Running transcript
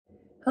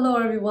Hello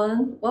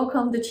everyone,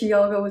 welcome to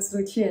QiYoga with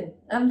LuChin.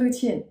 I'm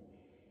LuChin.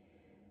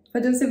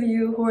 For those of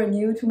you who are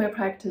new to my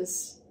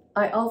practice,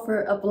 I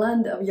offer a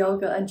blend of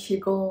yoga and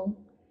Qigong.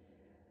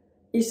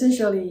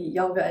 Essentially,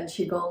 yoga and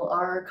Qigong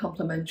are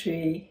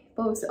complementary.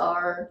 Both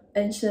are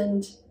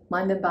ancient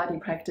mind and body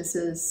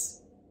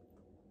practices.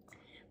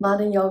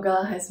 Modern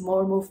yoga has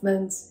more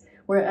movements,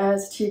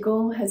 whereas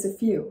Qigong has a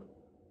few.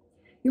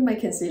 You may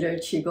consider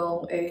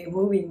Qigong a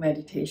moving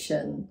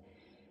meditation.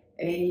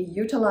 It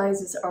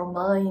utilizes our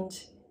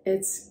mind,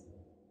 its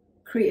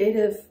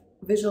creative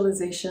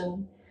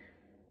visualization,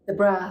 the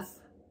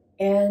breath,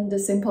 and the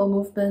simple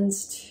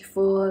movements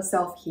for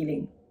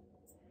self-healing.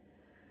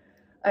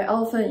 I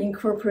often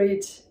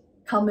incorporate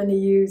commonly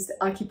used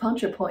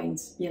acupuncture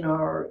points in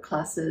our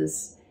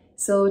classes,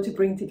 so to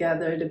bring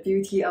together the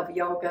beauty of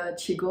yoga,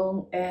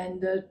 Qigong,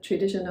 and the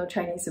traditional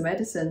Chinese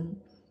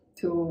medicine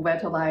to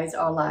vitalize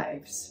our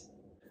lives.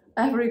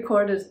 I've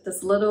recorded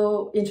this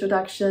little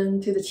introduction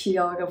to the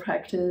QiYoga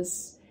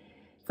practice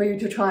for you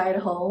to try at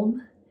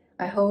home.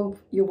 I hope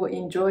you will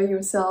enjoy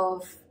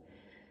yourself,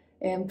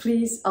 and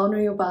please honor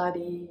your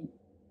body.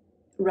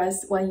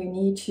 Rest when you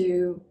need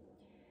to.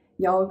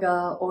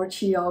 Yoga or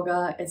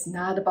QiYoga is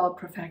not about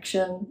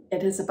perfection.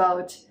 It is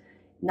about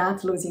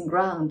not losing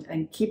ground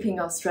and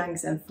keeping our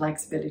strength and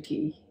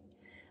flexibility.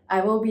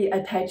 I will be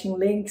attaching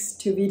links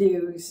to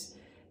videos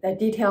that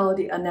detail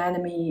the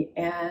anatomy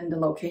and the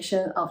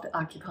location of the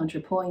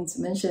acupuncture points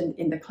mentioned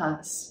in the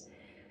class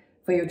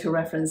for you to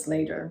reference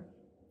later.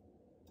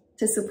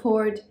 To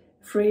support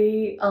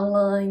free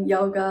online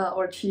yoga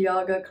or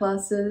QiYoga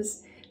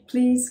classes,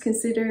 please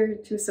consider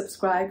to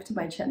subscribe to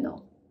my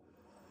channel.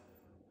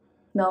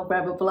 Now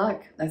grab a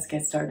block, let's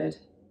get started.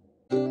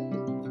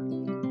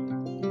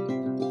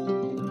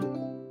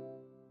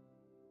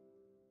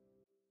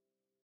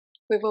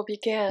 We will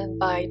begin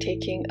by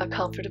taking a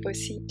comfortable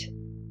seat.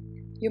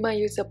 You might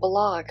use a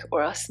block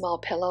or a small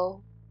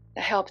pillow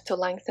that helps to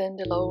lengthen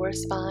the lower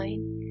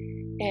spine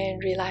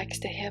and relax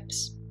the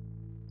hips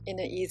in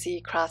an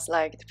easy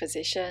cross-legged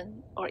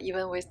position or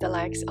even with the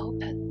legs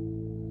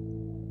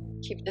open.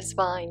 Keep the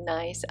spine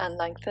nice and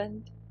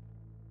lengthened.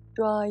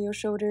 Draw your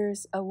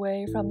shoulders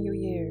away from your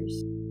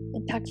ears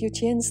and tuck your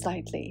chin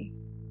slightly.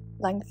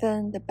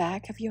 Lengthen the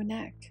back of your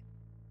neck.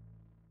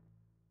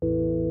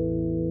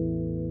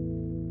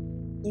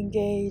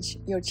 Engage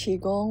your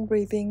Qigong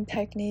breathing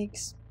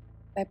techniques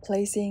by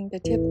placing the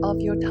tip of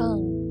your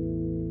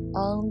tongue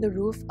on the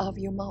roof of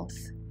your mouth.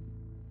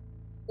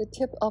 The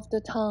tip of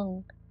the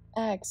tongue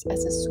acts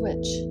as a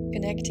switch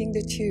connecting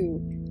the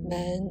two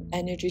main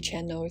energy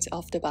channels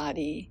of the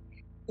body,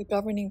 the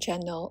governing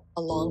channel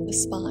along the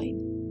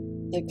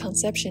spine, the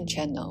conception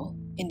channel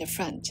in the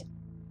front.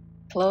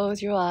 Close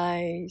your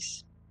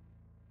eyes.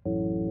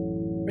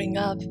 Bring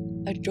up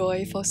a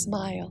joyful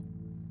smile.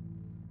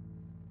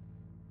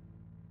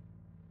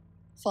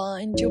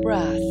 Find your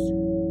breath.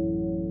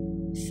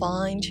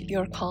 Find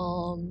your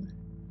calm.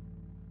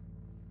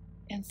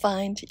 And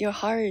find your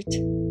heart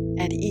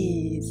at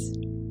ease.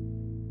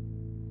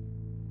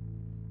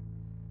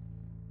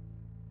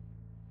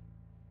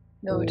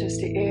 Notice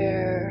the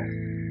air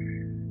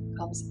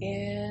comes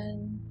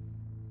in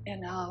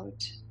and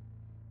out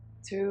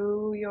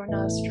through your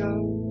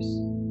nostrils.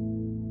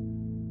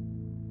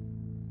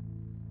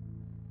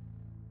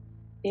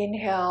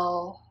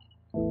 Inhale,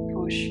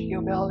 push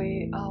your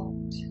belly out.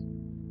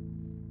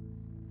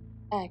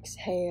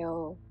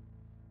 Exhale,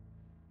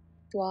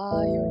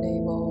 draw your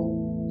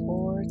navel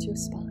towards your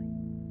spine.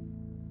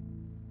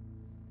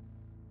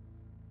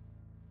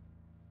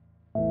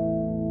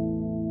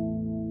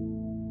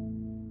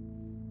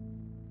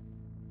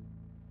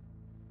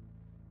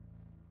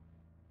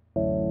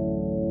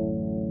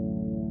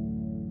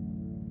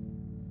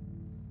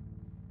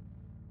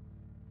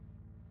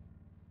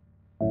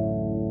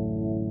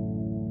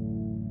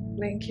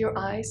 Blink your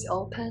eyes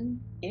open,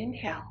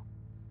 inhale.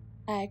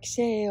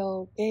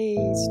 Exhale,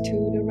 gaze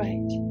to the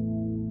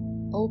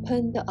right.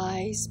 Open the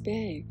eyes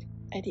big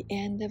at the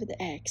end of the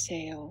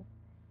exhale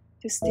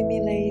to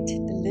stimulate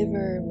the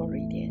liver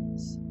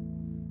meridians.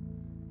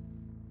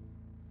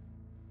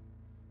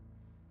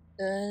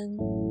 Then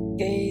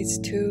gaze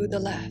to the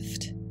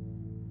left.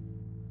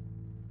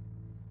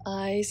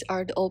 Eyes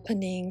are the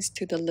openings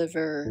to the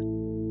liver.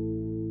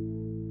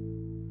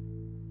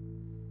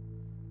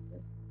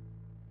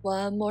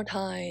 One more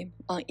time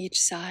on each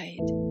side.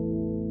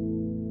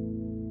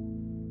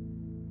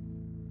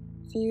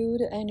 Feel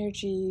the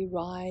energy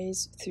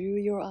rise through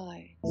your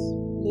eyes.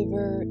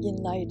 Liver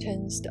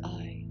enlightens the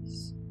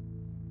eyes.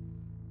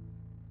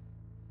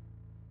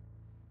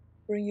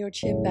 Bring your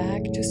chin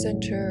back to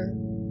center.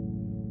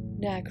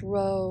 Neck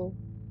roll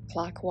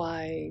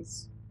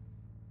clockwise.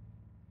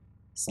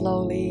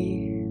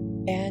 Slowly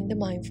and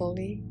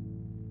mindfully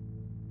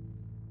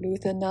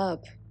loosen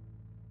up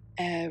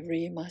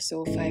every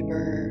muscle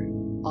fiber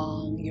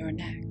on your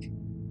neck.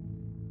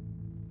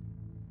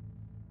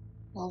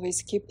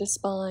 Always keep the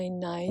spine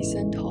nice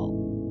and tall.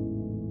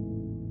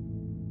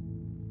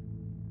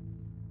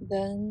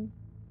 Then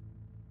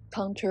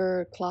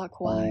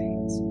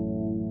counterclockwise.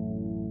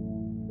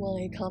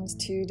 when it comes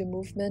to the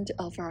movement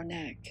of our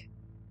neck.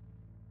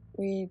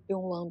 We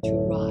don't want to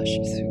rush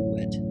through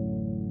it.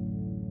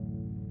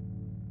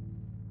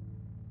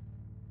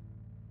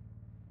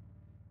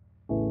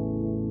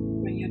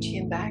 Bring your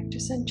chin back to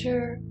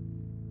center.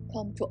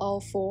 Come to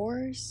all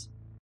fours.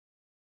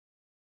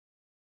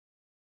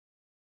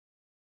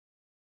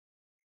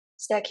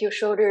 Stack your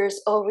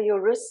shoulders over your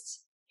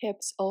wrists,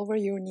 hips over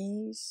your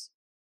knees.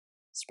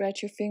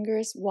 Spread your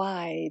fingers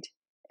wide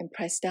and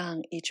press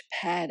down each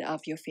pad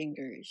of your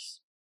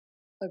fingers.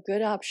 A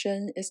good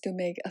option is to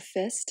make a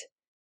fist,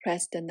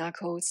 press the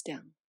knuckles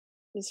down.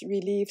 This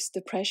relieves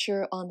the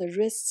pressure on the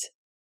wrists,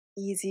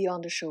 easy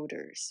on the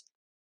shoulders.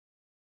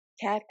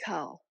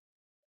 Cat-cow.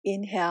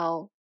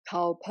 Inhale,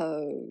 cow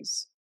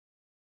pose.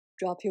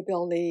 Drop your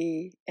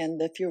belly and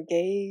lift your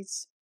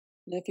gaze.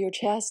 Lift your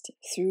chest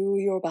through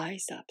your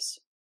biceps.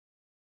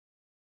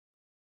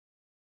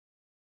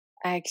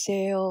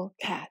 Exhale,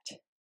 cat.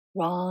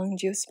 Round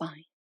your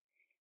spine.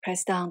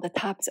 Press down the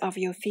tops of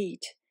your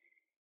feet.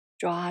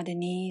 Draw the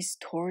knees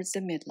towards the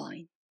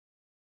midline.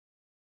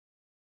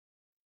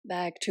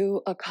 Back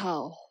to a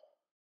cow.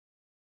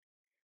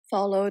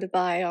 Followed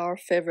by our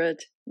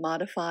favorite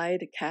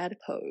modified cat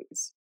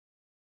pose.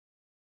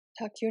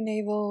 Tuck your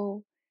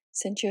navel,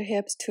 send your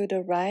hips to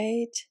the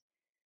right,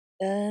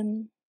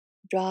 then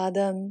draw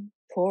them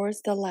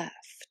towards the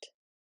left.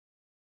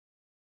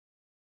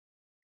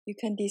 You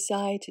can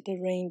decide the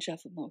range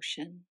of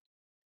motion.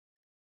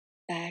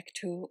 Back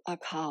to a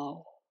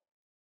cow.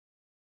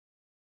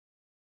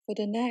 For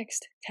the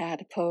next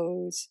cat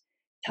pose,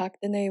 tuck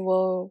the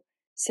navel,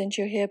 send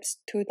your hips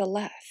to the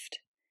left,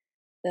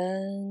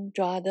 then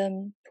draw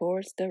them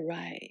towards the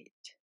right.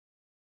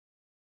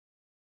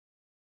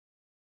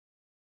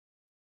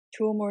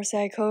 2 more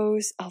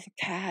cycles of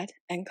cat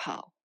and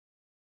cow.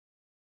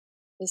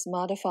 This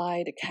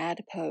modified cat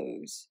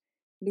pose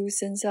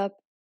loosens up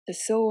the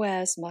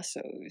psoas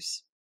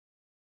muscles,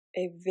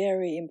 a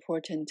very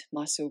important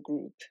muscle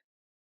group.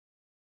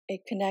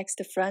 It connects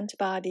the front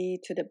body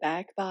to the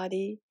back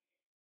body,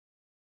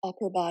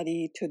 upper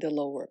body to the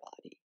lower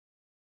body.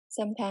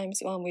 Sometimes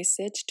when we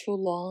sit too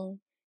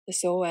long, the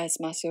psoas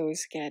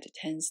muscles get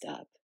tensed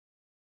up.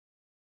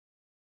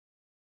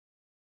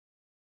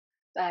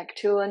 Back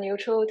to a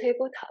neutral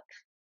tabletop.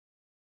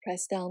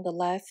 Press down the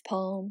left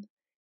palm,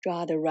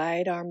 draw the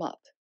right arm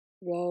up,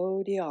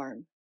 roll the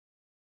arm.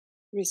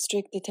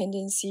 Restrict the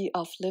tendency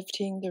of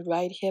lifting the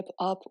right hip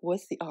up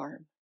with the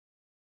arm.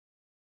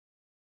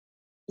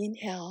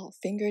 Inhale,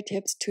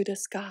 fingertips to the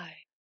sky.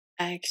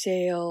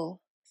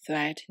 Exhale,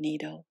 thread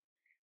needle.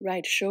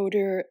 Right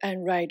shoulder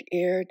and right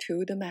ear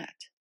to the mat.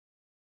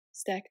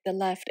 Stack the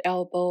left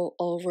elbow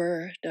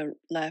over the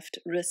left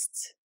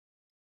wrists.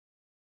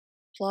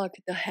 Plug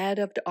the head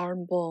of the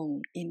arm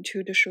bone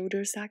into the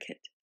shoulder socket.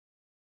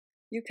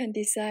 You can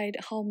decide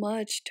how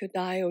much to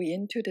dial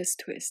into this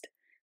twist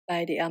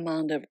by the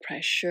amount of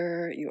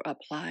pressure you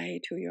apply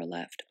to your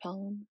left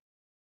palm.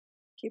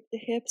 Keep the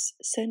hips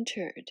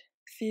centered.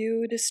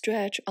 Feel the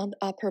stretch on the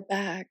upper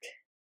back,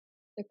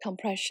 the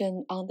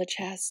compression on the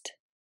chest,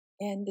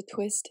 and the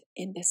twist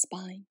in the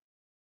spine.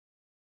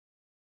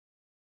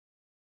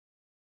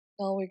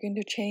 Now we're going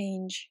to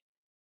change.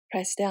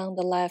 Press down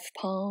the left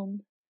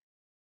palm.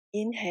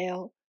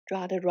 Inhale,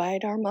 draw the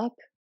right arm up.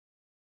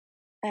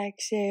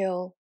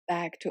 Exhale,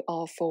 back to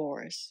all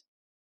fours.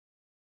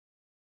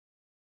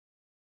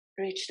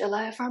 Reach the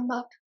left arm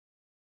up.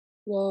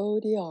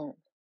 Roll the arm.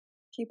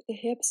 Keep the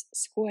hips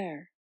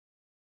square.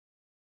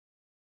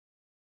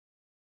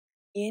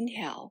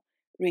 Inhale,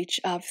 reach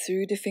up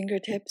through the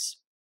fingertips.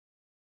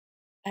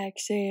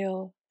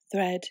 Exhale,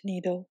 thread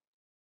needle.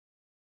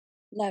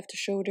 Left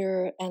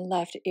shoulder and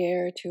left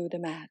ear to the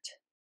mat.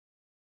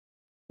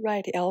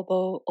 Right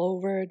elbow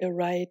over the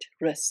right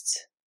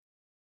wrists.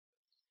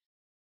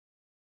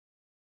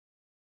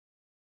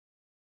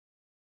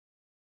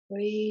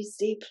 Breathe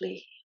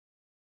deeply.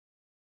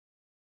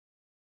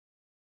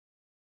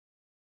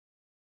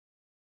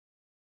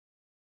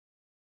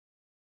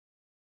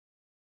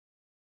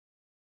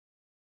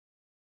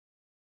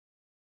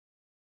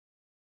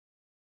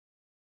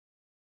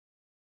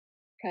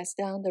 Press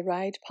down the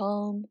right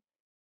palm.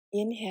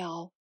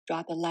 Inhale,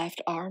 draw the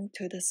left arm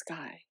to the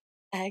sky.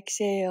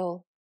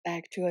 Exhale,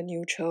 back to a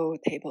neutral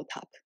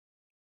tabletop.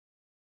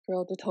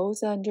 Curl the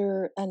toes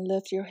under and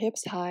lift your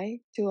hips high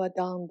to a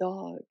down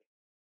dog.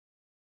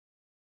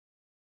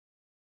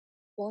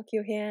 Walk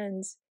your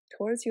hands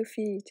towards your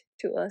feet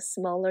to a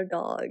smaller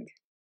dog,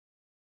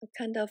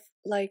 kind of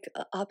like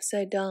an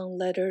upside down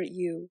letter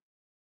U.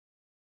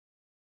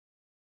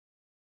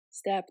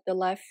 Step the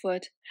left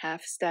foot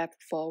half step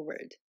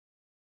forward.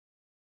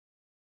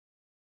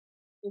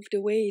 Move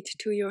the weight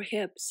to your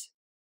hips.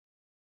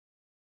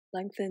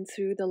 Lengthen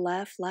through the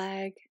left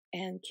leg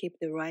and keep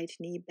the right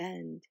knee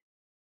bent.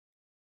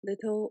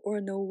 Little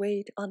or no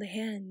weight on the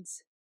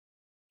hands.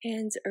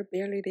 Hands are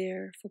barely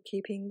there for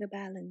keeping the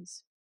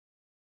balance.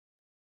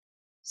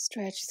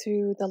 Stretch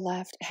through the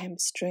left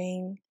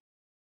hamstring,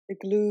 the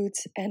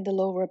glutes, and the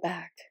lower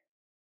back.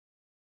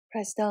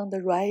 Press down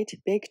the right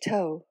big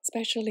toe,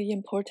 especially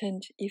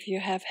important if you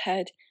have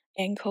had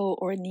ankle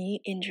or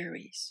knee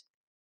injuries.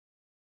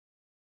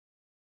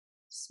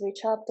 Switch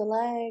up the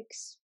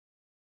legs.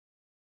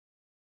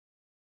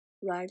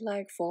 Right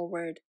leg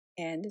forward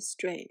and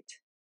straight.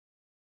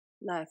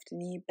 Left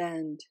knee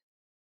bend.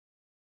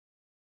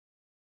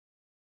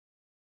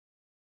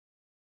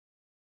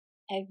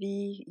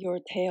 Heavy your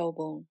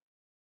tailbone.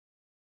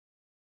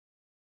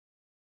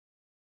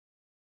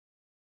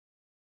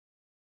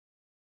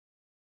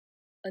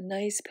 A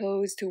nice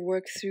pose to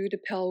work through the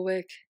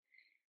pelvic,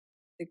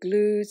 the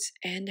glutes,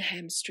 and the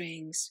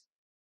hamstrings.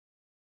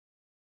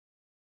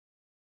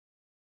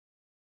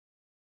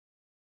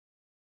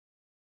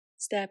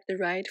 Step the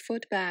right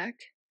foot back.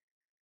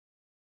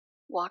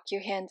 Walk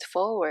your hands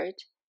forward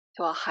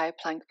to a high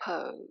plank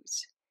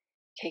pose.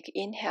 Take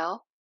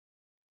inhale.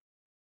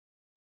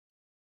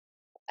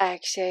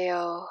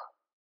 Exhale,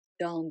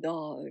 down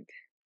dog.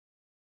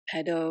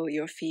 Pedal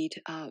your feet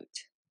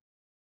out.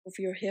 Move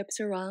your hips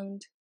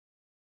around.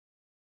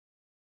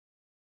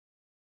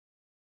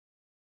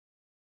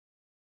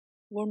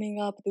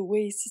 Warming up the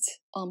waist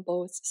on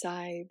both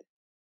sides.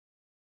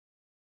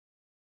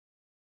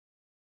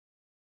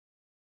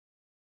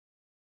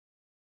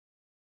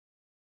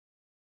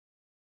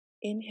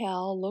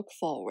 Inhale, look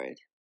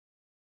forward.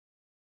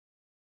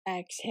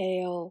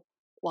 Exhale,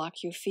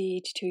 walk your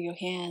feet to your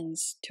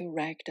hands to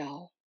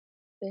ragdoll.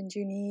 Bend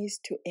your knees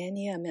to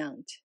any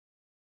amount.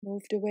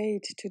 Move the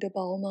weight to the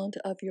ball mount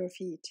of your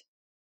feet.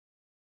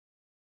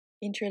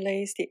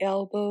 Interlace the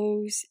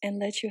elbows and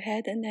let your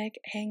head and neck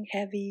hang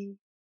heavy.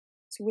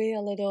 Sway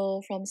a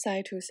little from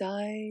side to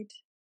side.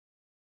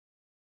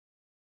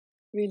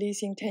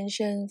 Releasing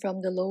tension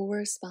from the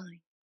lower spine.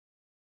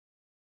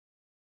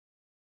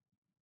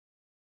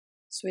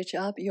 Switch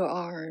up your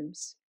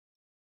arms.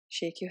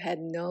 Shake your head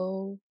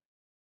no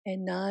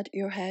and nod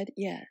your head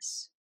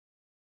yes.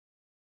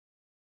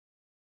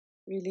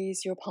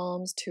 Release your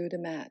palms to the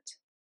mat.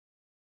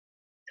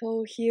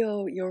 Toe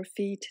heel your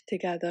feet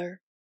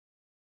together.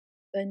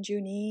 Bend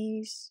your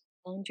knees,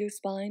 round your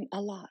spine a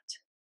lot.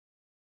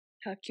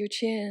 Tuck your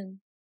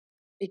chin.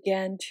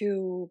 Begin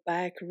to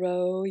back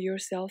roll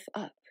yourself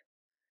up.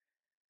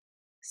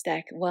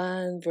 Stack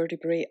one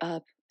vertebrae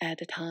up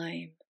at a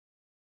time.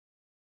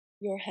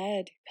 Your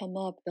head come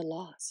up the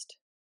last.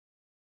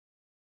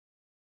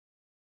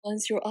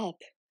 Once you're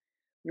up,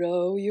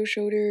 roll your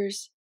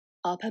shoulders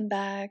up and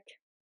back.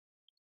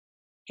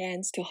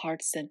 Hands to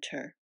heart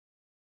center.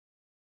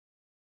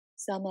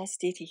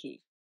 Samastitihi.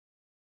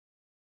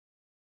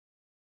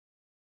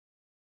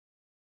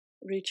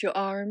 Reach your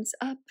arms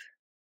up.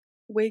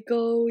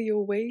 Wiggle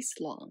your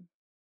waist long.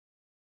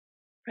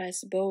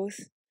 Press both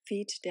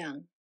feet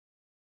down.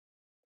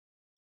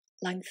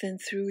 Lengthen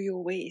through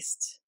your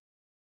waist.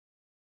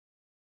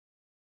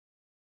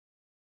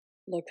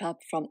 Look up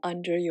from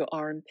under your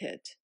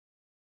armpit.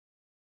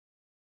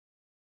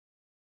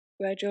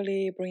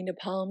 Gradually bring the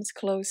palms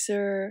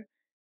closer.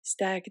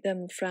 Stack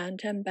them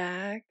front and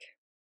back.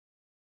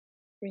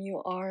 Bring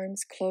your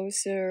arms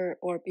closer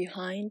or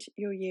behind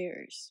your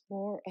ears.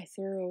 More a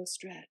thorough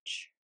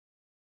stretch.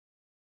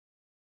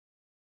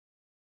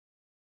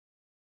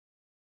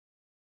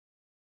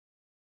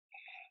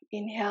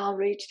 Inhale,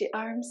 reach the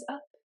arms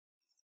up.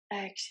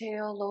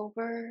 Exhale,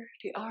 lower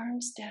the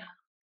arms down.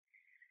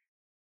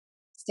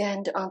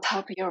 Stand on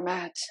top of your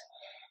mat.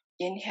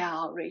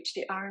 Inhale, reach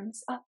the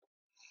arms up.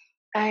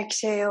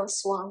 Exhale,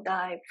 swan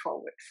dive,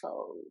 forward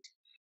fold.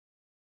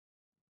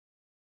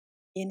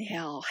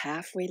 Inhale,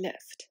 halfway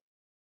lift.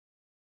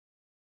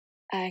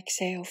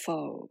 Exhale,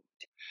 fold.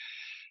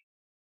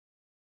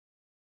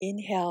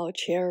 Inhale,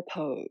 chair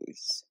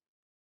pose.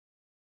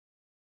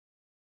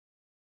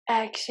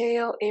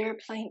 Exhale,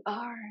 airplane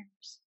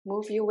arms.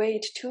 Move your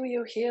weight to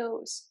your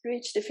heels.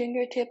 Reach the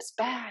fingertips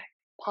back,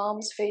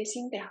 palms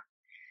facing down.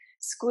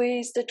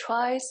 Squeeze the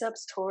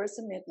triceps towards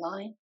the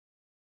midline.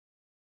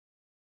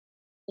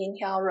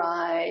 Inhale,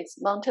 rise,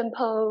 mountain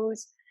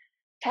pose,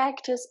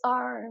 cactus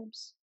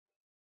arms.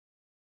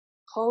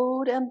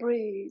 Hold and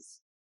breathe.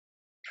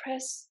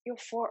 Press your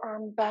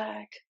forearm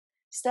back.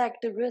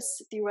 Stack the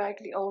wrists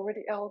directly over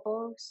the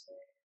elbows.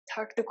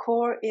 Tuck the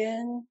core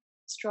in,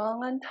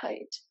 strong and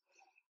tight.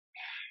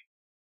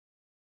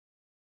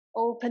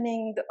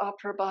 Opening the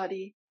upper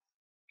body.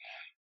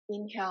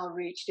 Inhale,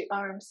 reach the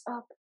arms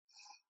up.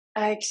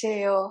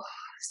 Exhale,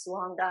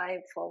 swan dive,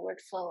 forward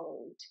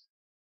fold.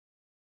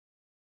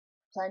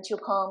 Plant your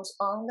palms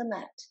on the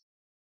mat.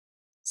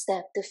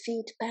 Step the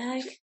feet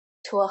back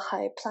to a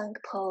high plank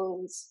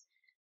pose.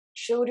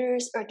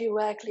 Shoulders are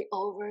directly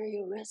over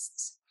your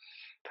wrists.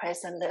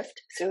 Press and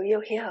lift through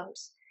your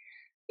heels.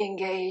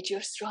 Engage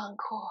your strong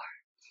core.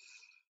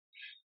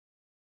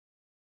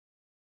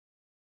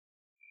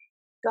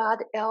 Draw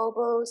the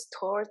elbows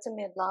towards the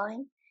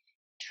midline.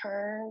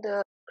 Turn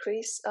the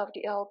crease of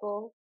the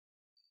elbow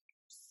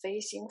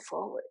facing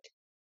forward.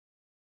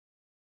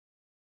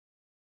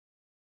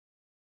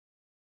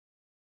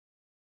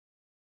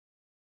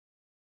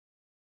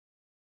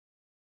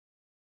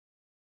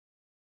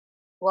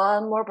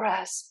 One more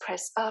breath.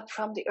 Press up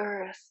from the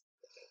earth.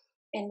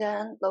 And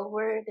then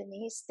lower the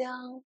knees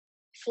down,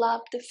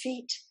 flop the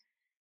feet.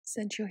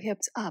 Send your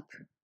hips up,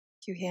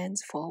 your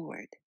hands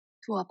forward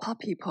to a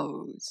puppy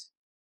pose.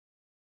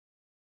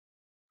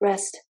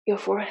 Rest your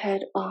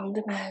forehead on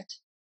the mat,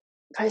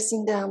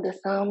 pressing down the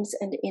thumbs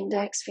and the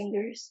index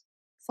fingers.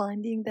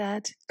 Finding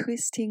that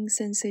twisting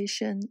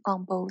sensation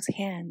on both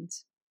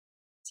hands.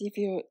 See if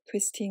you're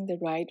twisting the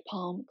right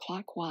palm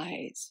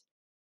clockwise,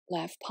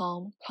 left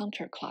palm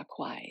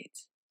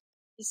counterclockwise.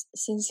 This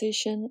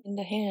sensation in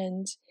the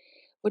hands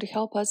would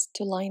help us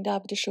to line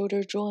up the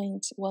shoulder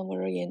joints when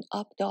we're in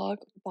up dog,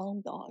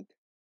 down dog.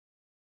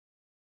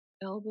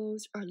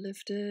 Elbows are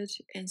lifted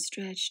and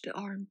stretch the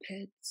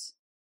armpits.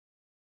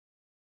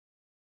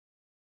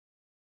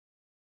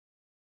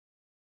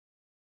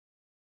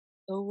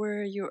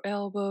 Lower your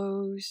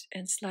elbows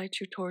and slide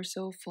your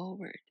torso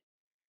forward,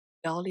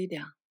 belly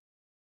down.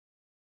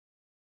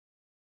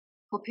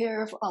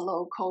 Prepare for a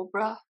low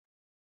cobra.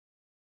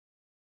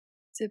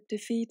 Zip the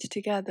feet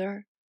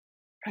together.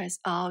 Press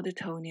all the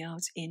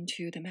toenails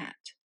into the mat.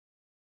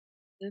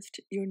 Lift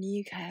your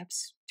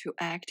kneecaps to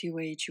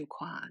activate your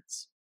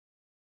quads.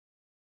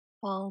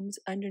 Palms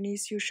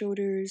underneath your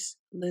shoulders,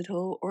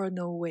 little or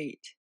no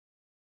weight.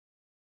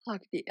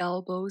 Tuck the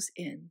elbows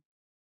in.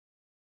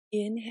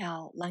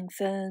 Inhale,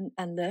 lengthen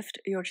and lift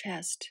your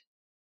chest.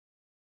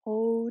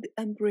 Hold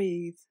and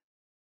breathe.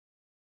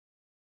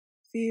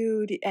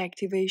 Feel the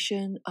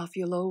activation of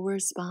your lower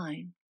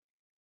spine,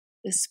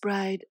 the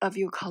spread of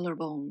your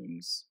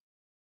collarbones.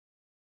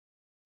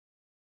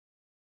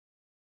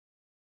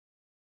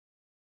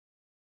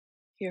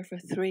 Here for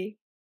 3.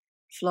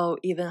 Flow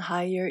even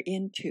higher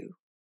in 2.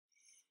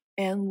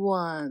 And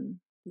 1.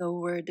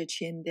 Lower the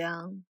chin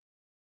down.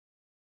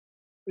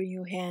 Bring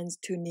your hands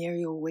to near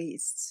your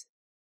waists.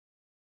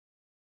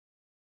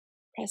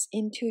 Press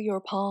into your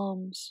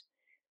palms.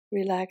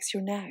 Relax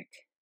your neck.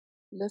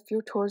 Lift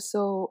your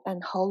torso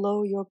and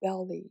hollow your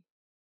belly.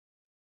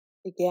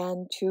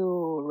 Begin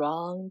to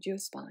round your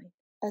spine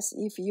as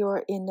if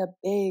you're in a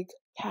big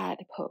cat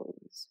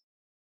pose.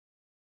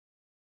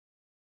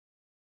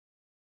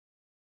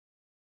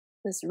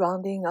 This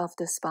rounding of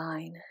the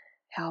spine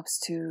helps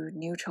to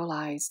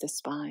neutralize the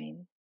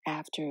spine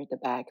after the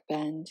back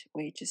bend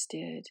we just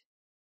did.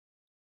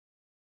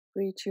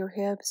 Reach your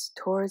hips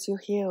towards your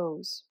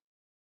heels.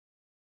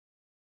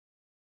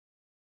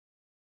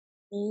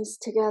 Knees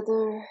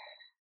together.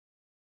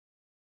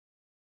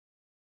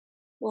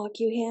 Walk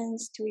your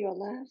hands to your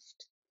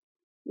left.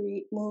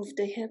 Move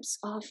the hips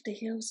off the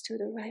heels to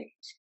the right.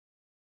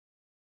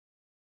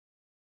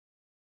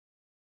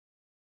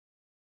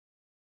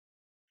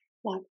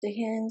 Walk the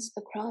hands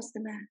across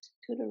the mat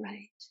to the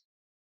right.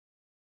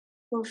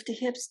 Move the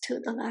hips to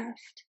the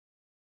left.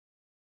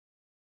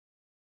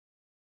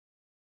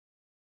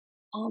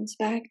 Palms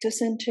back to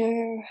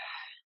center.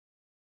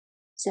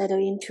 Settle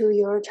into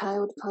your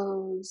child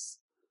pose.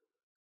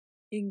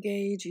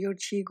 Engage your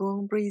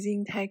Qigong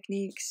breathing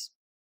techniques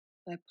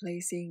by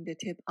placing the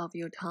tip of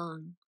your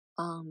tongue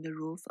on the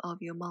roof of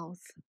your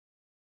mouth.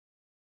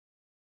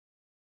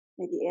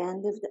 At the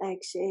end of the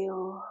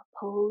exhale,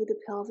 pull the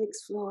pelvic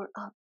floor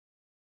up,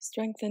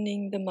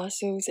 strengthening the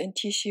muscles and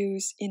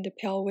tissues in the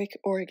pelvic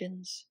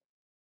organs.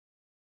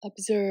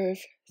 Observe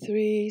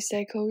 3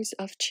 cycles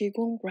of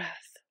Qigong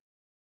breath.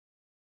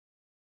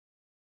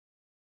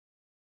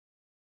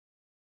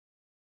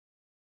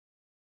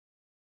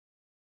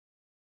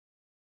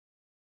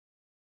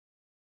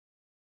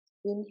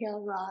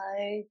 Inhale,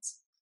 rise,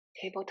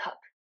 tabletop.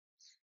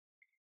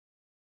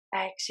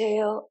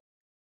 Exhale,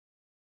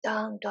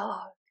 down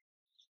dog.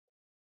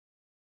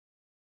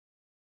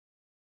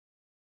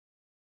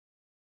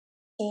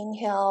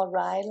 Inhale,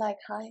 right leg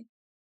high.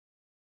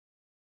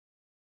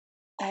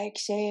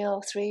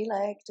 Exhale,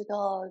 3-legged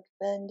dog.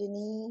 Bend the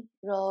knee,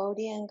 roll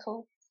the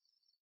ankle.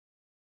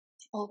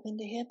 Open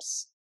the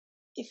hips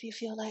if you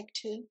feel like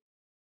to.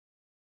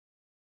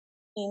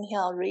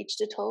 Inhale, reach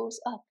the toes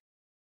up.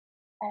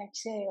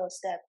 Exhale,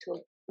 step to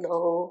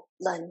low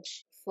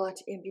lunge. Foot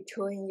in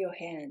between your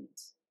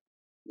hands.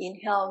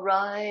 Inhale,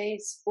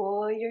 rise,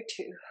 warrior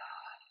 2.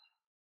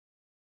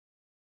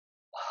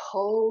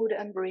 Hold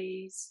and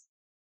breathe.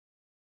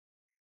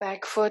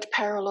 Back foot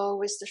parallel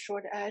with the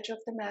short edge of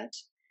the mat.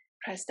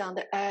 Press down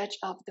the edge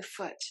of the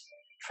foot.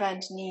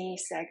 Front knee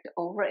sagged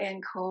over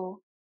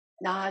ankle,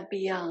 not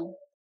beyond.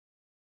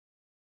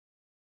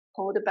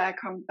 Hold the back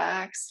arm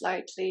back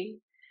slightly.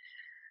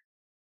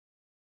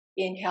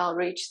 Inhale,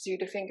 reach through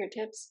the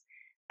fingertips.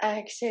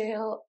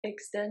 Exhale,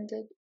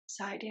 extended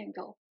side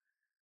angle.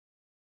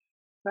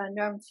 Front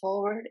arm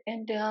forward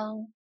and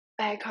down.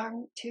 Back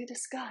arm to the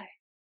sky.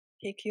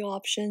 Pick your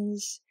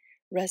options.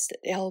 Rest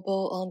the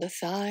elbow on the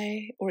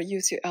thigh or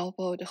use your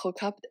elbow to hook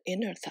up the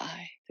inner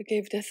thigh to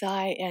give the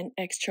thigh an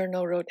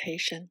external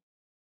rotation.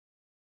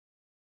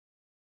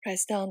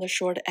 Press down the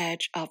short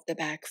edge of the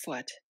back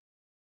foot.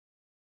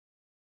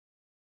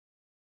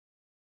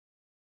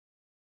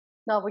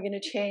 Now we're going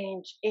to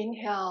change.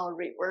 Inhale,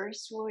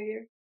 reverse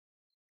warrior.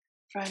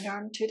 Front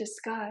arm to the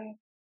sky.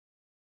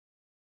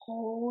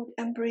 Hold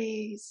and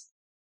breathe.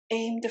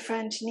 Aim the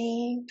front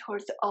knee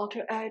towards the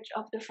outer edge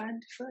of the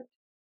front foot.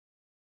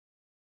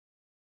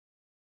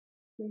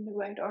 Bring the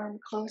right arm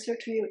closer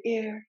to your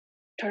ear.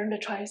 Turn the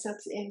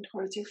triceps in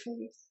towards your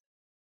face.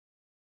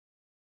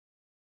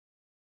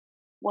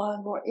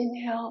 One more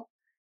inhale.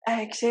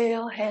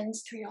 Exhale,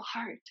 hands to your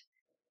heart.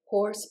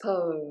 Horse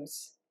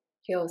pose.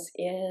 Heels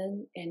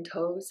in and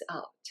toes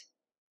out.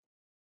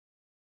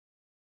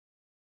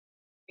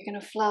 You're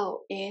going to flow.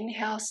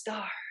 Inhale,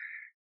 star.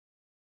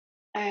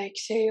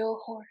 Exhale,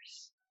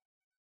 horse.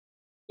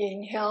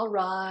 Inhale,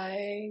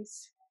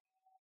 rise.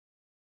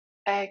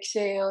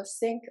 Exhale,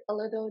 sink a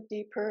little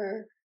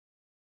deeper.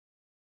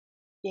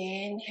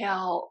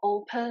 Inhale,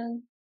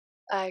 open.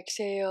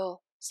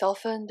 Exhale,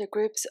 soften the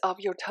grips of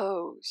your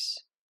toes.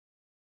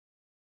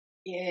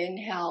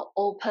 Inhale,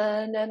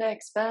 open and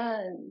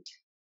expand.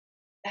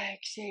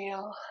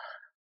 Exhale,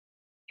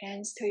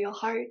 hands to your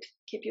heart.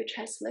 Keep your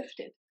chest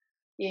lifted.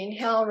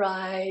 Inhale,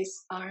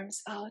 rise,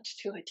 arms out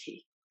to a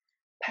T.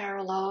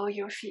 Parallel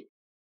your feet.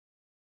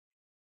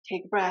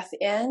 Take breath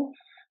in,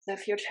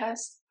 lift your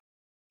chest.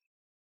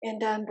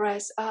 And then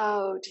breath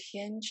out,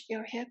 hinge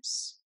your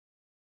hips.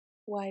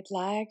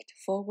 Wide-legged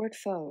forward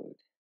fold.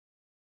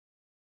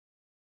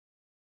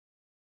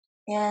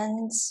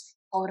 Hands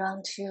hold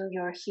on to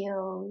your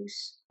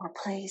heels or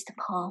place the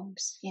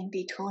palms in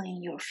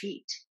between your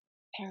feet.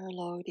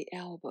 Parallel the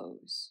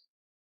elbows.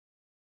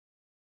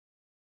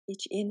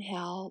 Each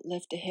inhale,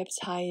 lift the hips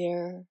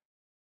higher.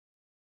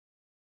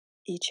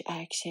 Each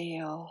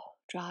exhale,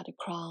 draw the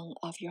crown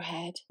of your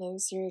head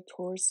closer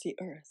towards the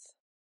earth.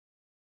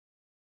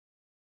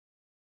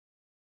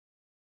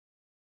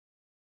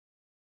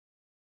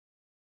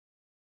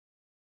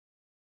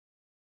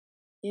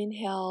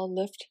 Inhale,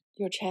 lift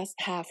your chest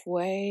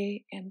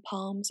halfway and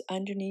palms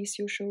underneath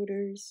your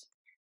shoulders.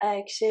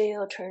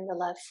 Exhale, turn the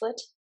left foot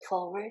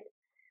forward.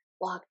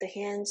 Walk the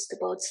hands to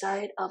both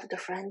sides of the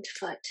front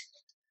foot.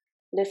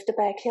 Lift the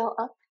back heel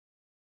up.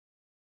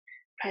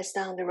 Press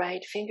down the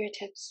right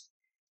fingertips.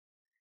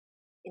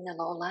 In a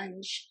low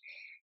lunge,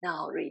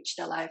 now reach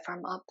the left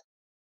arm up.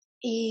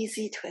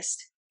 Easy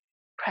twist.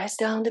 Press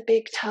down the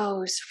big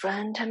toes,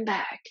 front and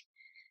back.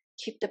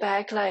 Keep the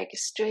back leg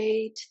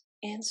straight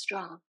and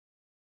strong,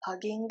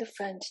 hugging the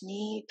front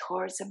knee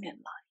towards the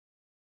midline.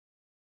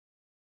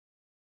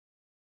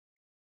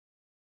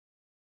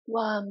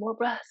 One more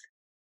breath.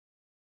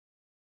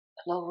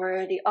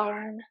 Lower the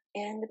arm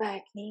and the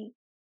back knee.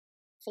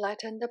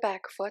 Flatten the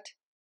back foot.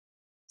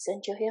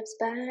 Send your hips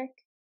back.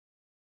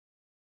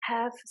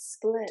 Half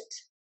split,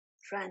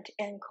 front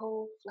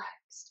ankle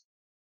flexed.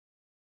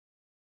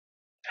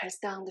 Press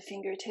down the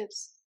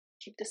fingertips.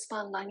 Keep the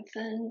spine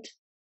lengthened,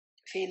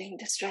 feeling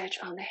the stretch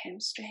on the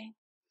hamstring.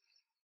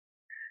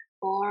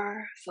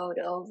 Or fold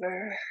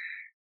over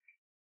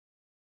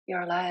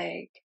your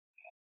leg,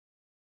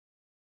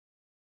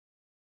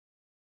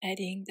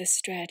 adding the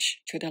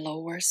stretch to the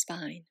lower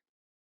spine.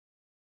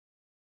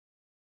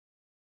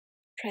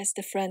 Press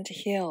the front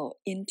heel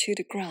into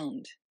the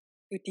ground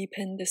to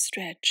deepen the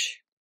stretch.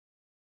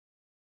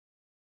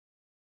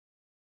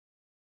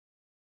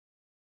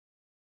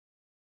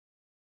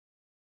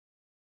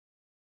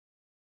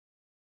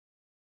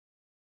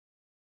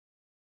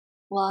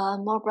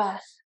 One more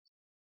breath.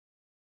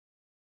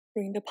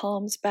 Bring the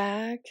palms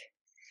back,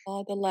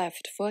 or the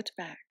left foot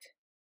back.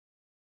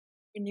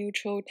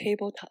 Neutral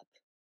tabletop.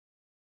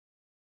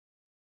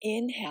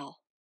 Inhale.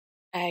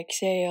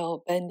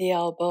 Exhale, bend the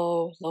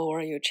elbow,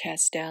 lower your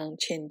chest down,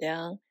 chin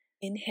down.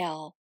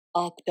 Inhale,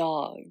 up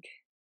dog.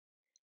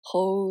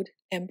 Hold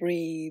and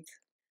breathe.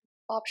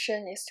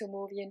 Option is to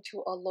move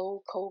into a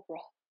low cobra.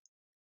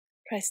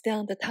 Press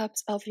down the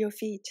tops of your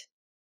feet.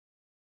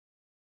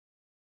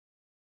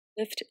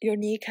 Lift your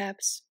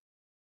kneecaps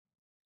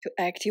to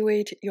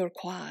activate your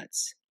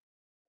quads.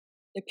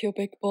 The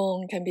pubic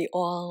bone can be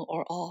on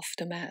or off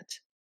the mat.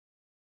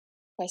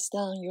 Press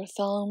down your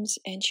thumbs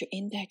and your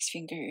index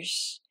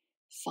fingers,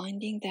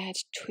 finding that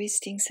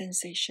twisting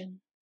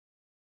sensation.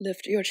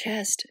 Lift your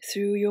chest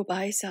through your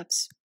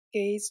biceps.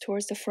 Gaze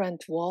towards the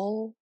front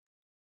wall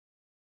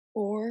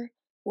or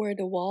where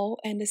the wall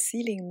and the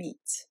ceiling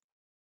meet.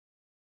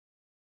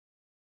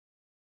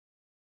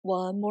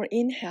 One more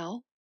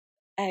inhale.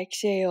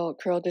 Exhale,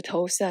 curl the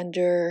toes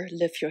under,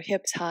 lift your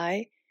hips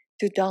high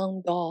to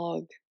down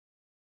dog.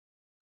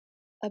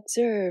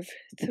 Observe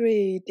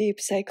 3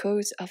 deep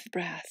cycles of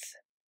breath.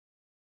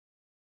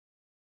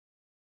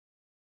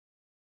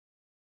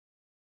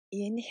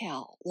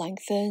 Inhale,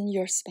 lengthen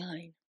your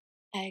spine.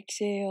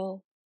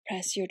 Exhale,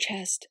 press your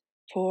chest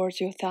towards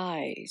your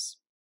thighs.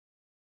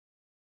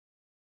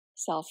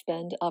 Soft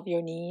bend of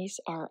your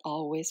knees are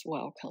always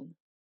welcome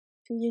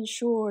to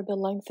ensure the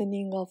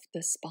lengthening of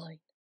the spine.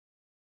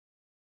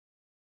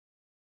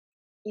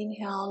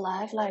 Inhale,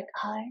 left leg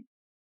high.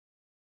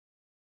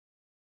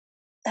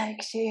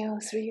 Exhale,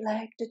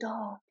 3-legged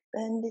dog.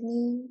 Bend the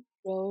knee,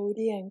 roll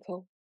the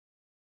ankle.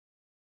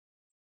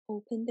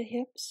 Open the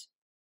hips.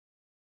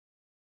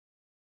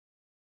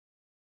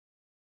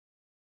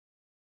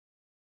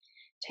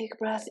 Take a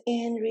breath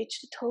in,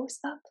 reach the toes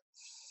up.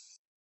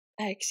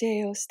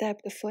 Exhale, step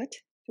the foot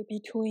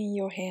to between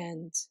your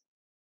hands.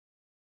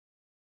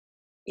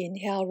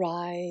 Inhale,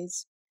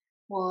 rise.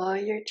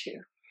 Warrior 2.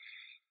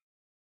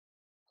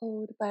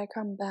 Hold back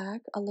arm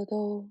back a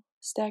little.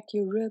 Stack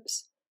your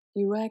ribs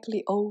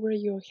directly over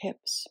your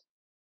hips.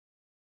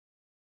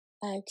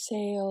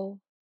 Exhale,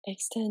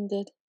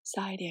 extended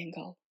side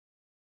angle.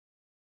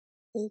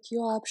 Take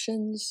your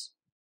options.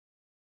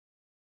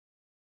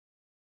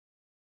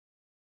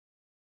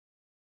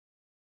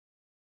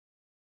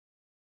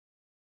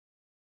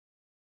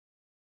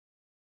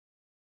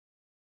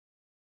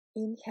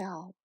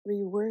 Inhale,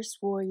 reverse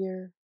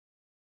warrior.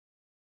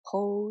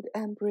 Hold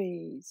and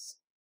breathe.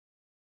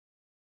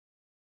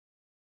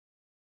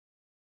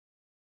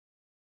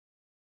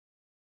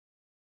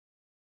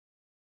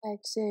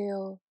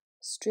 Exhale,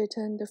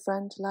 straighten the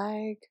front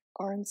leg,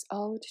 arms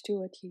out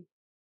to a T.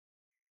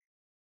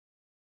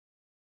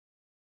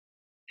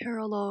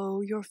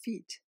 Parallel your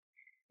feet.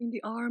 Bring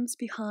the arms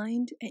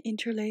behind and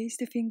interlace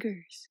the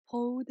fingers.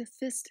 Hold the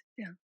fist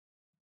down.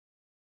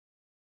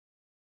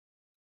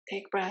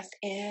 Take breath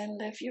in,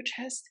 lift your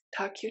chest,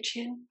 tuck your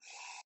chin.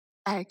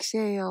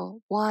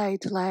 Exhale,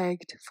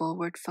 wide-legged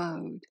forward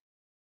fold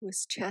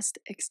with chest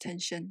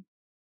extension.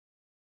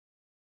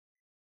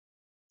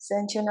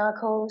 Send your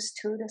knuckles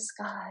to the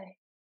sky.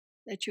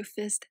 Let your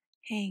fist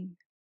hang.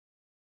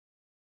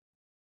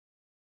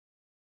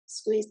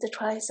 Squeeze the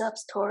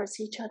triceps towards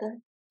each other.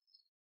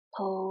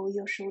 Pull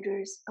your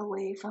shoulders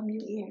away from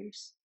your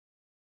ears.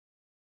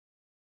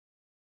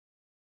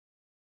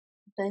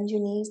 Bend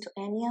your knees to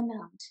any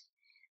amount.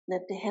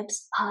 Lift the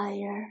hips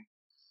higher.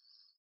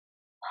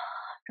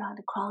 Draw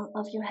the crown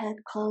of your head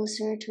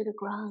closer to the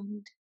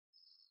ground.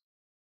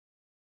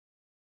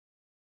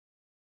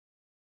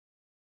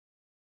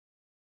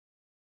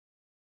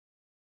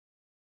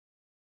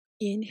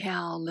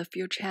 Inhale, lift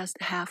your chest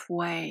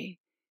halfway.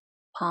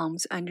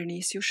 Palms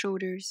underneath your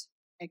shoulders.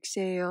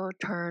 Exhale,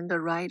 turn the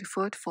right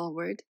foot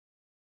forward.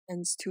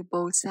 Hands to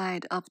both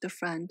sides of the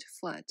front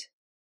foot.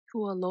 To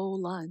a low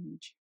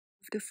lunge.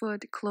 Move the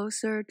foot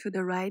closer to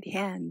the right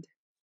hand.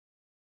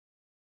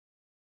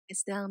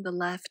 Press down the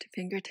left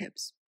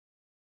fingertips.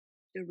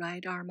 The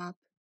right arm up.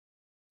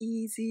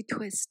 Easy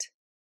twist.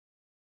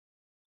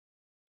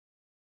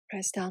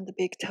 Press down the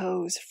big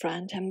toes,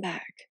 front and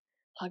back,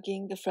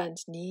 hugging the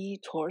front knee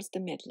towards the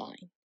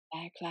midline.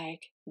 Back leg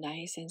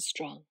nice and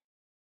strong.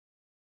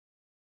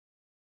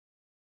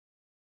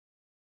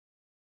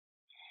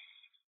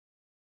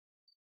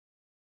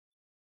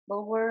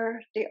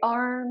 Lower the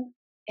arm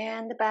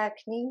and the back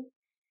knee.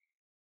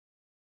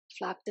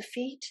 Flap the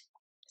feet.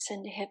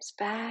 Send the hips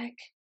back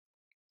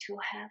to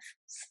half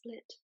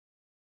split.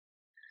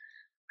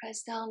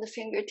 Press down the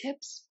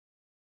fingertips.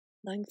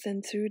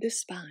 Lengthen through the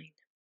spine.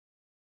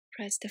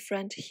 Press the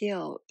front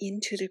heel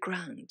into the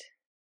ground.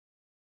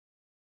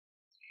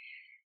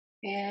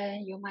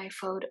 And you might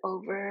fold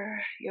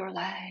over your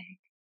leg.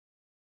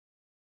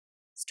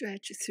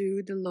 Stretch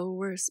through the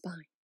lower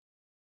spine.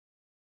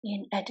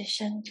 In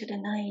addition to the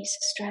nice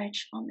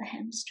stretch on the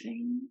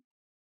hamstring.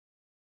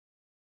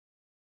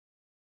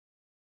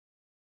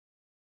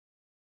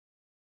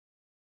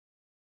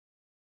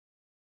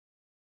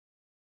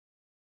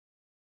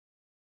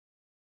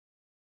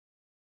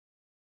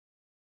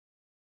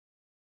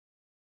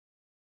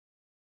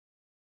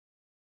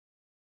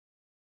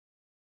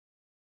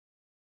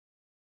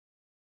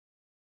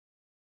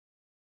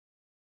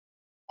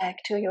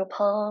 Back to your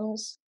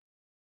palms.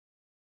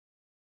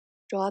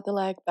 Draw the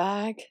leg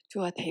back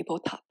to a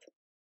tabletop.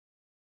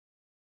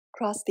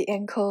 Cross the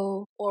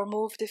ankle or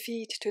move the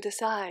feet to the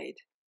side.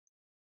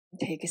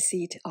 Take a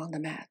seat on the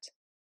mat.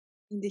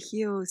 Bring the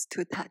heels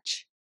to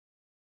touch.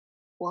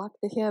 Walk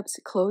the hips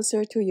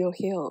closer to your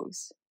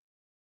heels.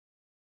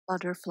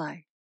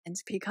 Butterfly and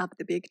pick up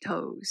the big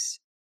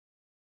toes.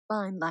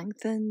 Spine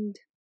lengthened.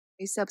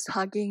 Biceps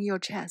hugging your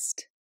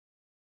chest.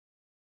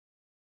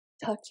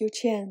 Tuck your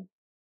chin.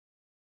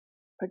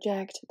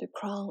 Project the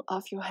crown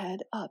of your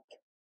head up.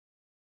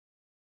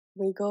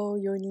 Wiggle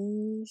your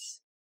knees.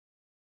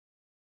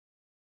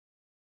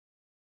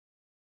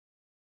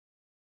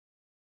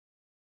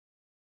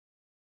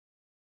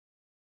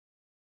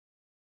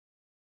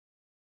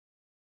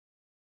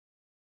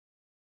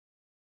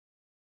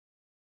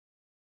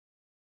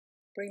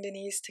 Bring the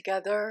knees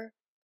together,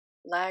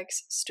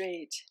 legs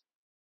straight.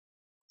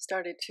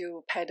 Started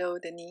to pedal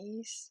the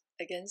knees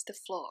against the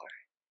floor.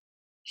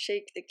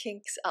 Shake the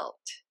kinks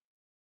out.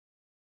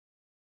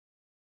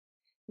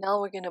 Now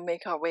we're going to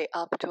make our way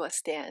up to a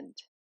stand.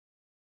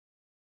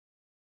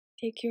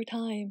 Take your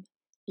time.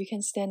 You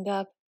can stand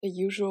up the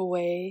usual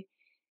way.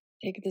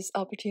 Take this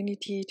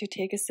opportunity to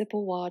take a sip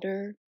of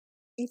water.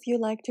 If you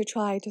like to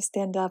try to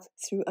stand up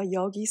through a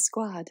yogi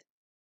squat,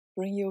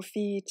 bring your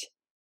feet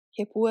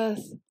hip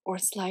width or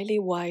slightly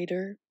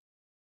wider.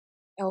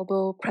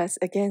 Elbow press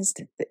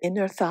against the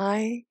inner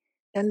thigh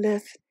and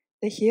lift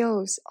the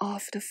heels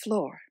off the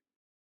floor.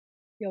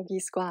 Yogi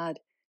squat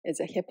is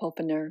a hip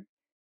opener.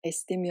 It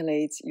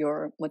stimulates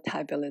your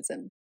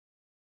metabolism.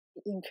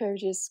 It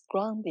encourages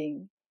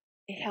grounding.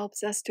 It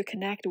helps us to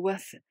connect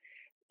with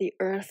the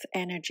earth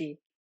energy.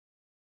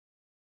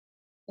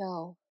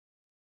 Now,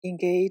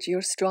 Engage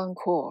your strong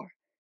core.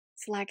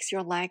 Flex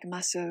your leg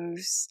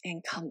muscles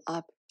and come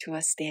up to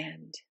a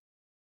stand.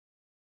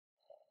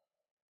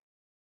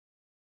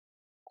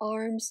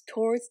 Arms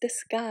towards the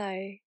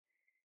sky.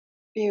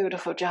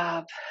 Beautiful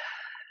job,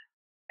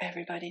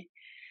 everybody.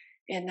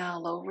 And now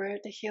lower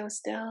the heels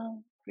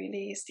down.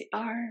 Release the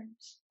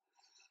arms.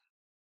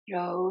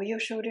 Roll your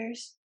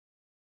shoulders.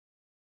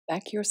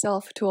 Back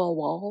yourself to a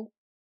wall.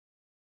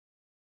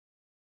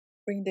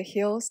 Bring the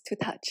heels to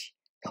touch.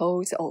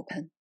 Toes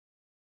open.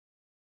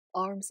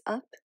 Arms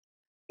up.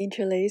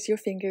 Interlace your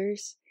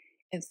fingers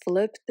and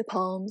flip the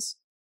palms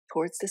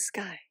towards the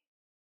sky.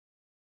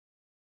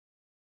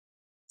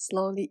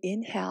 Slowly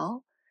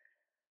inhale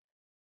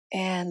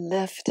and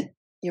lift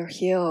your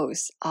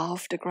heels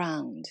off the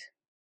ground.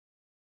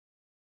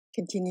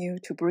 Continue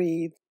to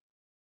breathe,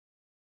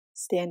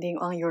 standing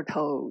on your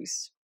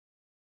toes.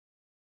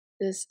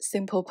 This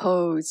simple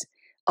pose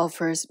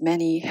offers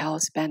many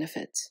health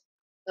benefits.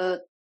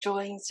 The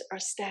joints are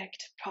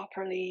stacked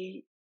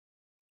properly.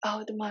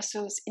 All the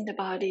muscles in the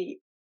body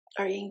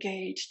are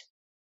engaged.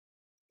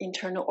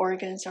 Internal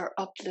organs are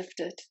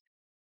uplifted.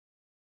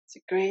 It's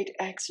a great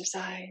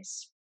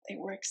exercise. It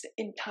works the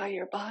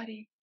entire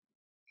body.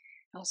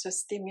 Also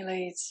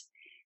stimulates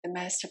the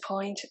master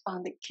point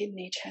on the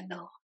kidney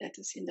channel that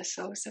is in the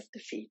soles of the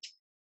feet.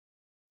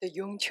 The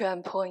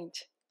Yongquan point.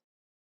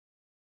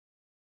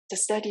 The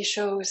study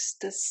shows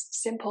this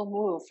simple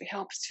move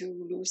helps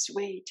to lose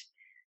weight,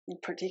 in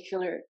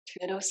particular to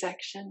the middle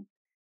section.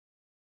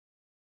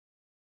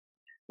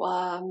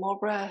 One more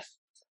breath.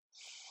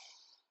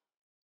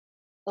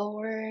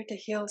 Lower the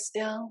heels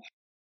down.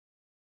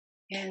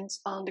 Hands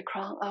on the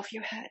crown of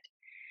your head.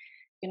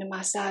 You're going to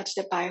massage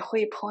the Bai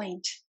Hui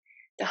point,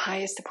 the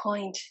highest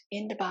point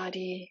in the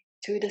body,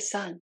 to the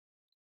sun,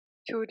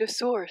 to the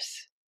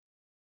source.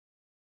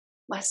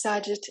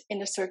 Massage it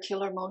in a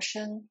circular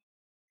motion.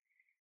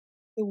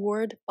 The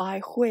word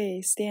Bai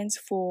Hui stands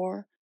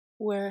for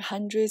where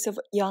hundreds of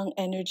yang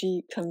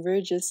energy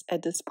converges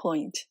at this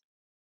point.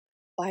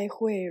 Bai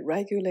Hui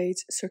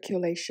regulates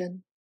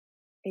circulation.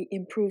 It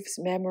improves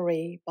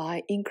memory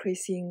by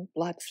increasing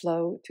blood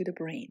flow to the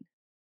brain.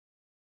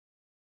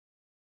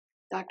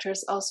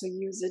 Doctors also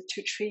use it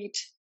to treat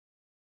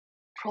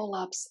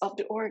prolapse of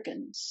the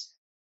organs.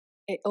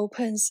 It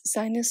opens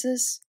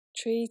sinuses,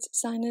 treats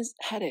sinus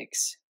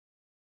headaches.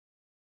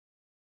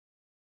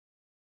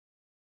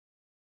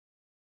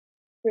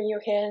 Bring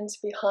your hands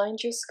behind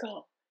your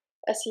skull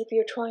as if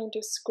you're trying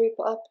to scrape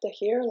up the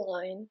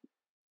hairline.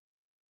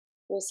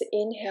 With the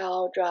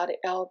inhale, draw the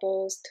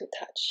elbows to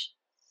touch.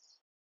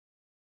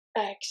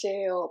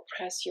 Exhale,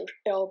 press your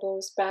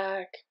elbows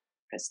back,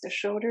 press the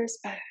shoulders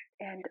back,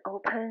 and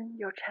open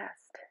your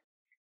chest.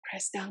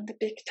 Press down the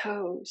big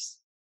toes.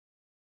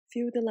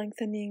 Feel the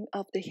lengthening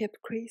of the hip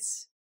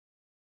crease.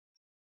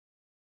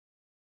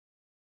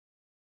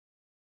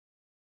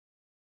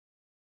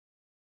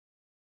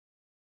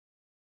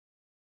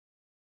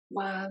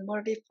 One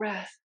more deep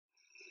breath.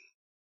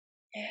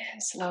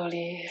 And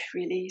slowly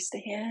release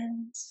the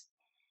hands.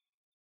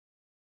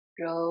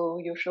 Roll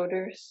your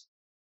shoulders.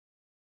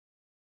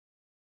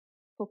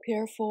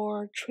 Prepare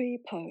for tree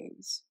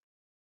pose.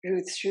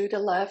 Roots through the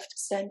left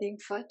standing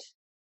foot.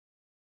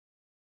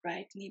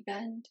 Right knee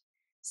bend.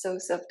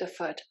 Soles of the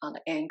foot on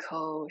the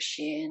ankle,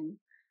 shin,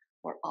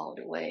 or all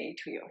the way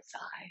to your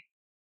thigh.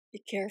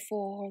 Be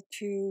careful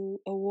to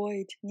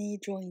avoid knee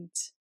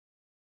joints.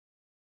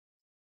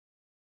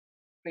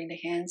 Bring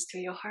the hands to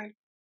your heart.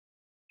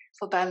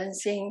 For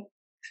balancing,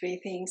 3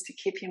 things to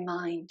keep in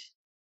mind.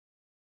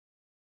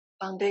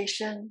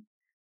 Foundation,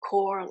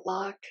 core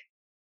lock,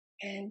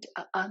 and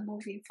an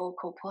unmoving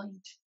focal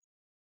point.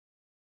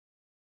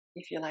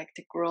 If you like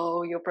to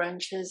grow your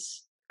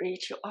branches,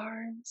 reach your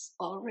arms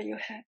over your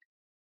head.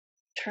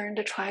 Turn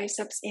the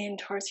triceps in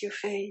towards your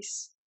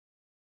face.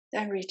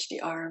 Then reach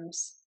the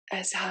arms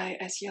as high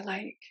as you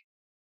like.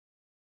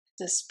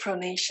 This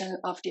pronation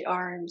of the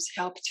arms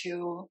helps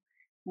to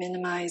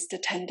minimize the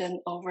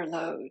tendon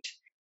overload.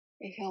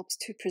 It helps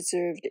to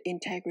preserve the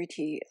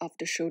integrity of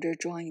the shoulder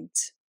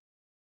joints.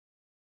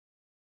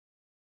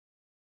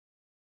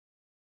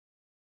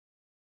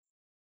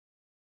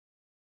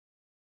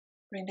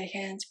 Bring the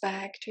hands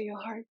back to your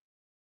heart.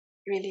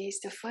 Release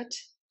the foot.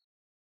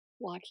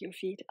 Walk your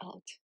feet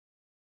out.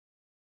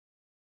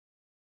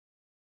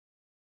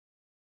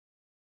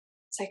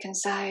 Second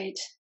side.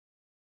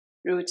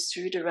 Roots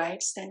through the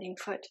right standing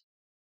foot.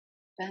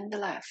 Bend the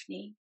left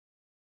knee.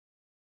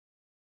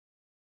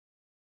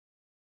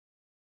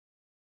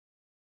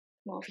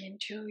 Move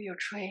into your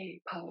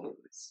tray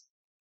pose.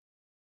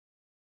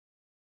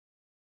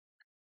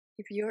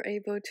 If you're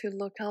able to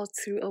look out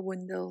through a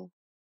window,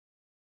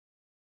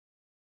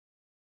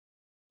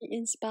 be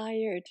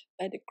inspired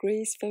by the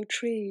graceful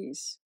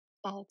trees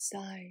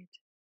outside.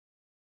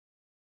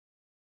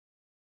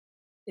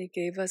 They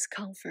give us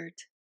comfort,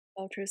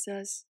 shelters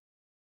us,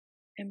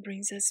 and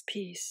brings us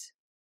peace.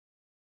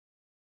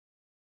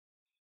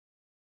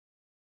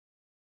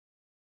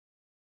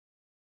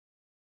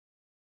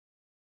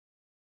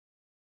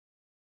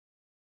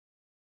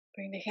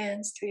 Bring the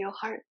hands to your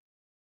heart.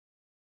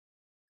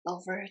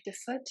 Lower the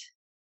foot.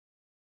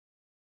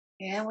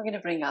 And we're going to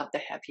bring up the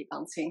happy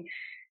bouncing.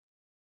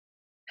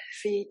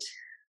 Feet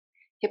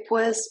hip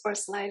width or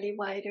slightly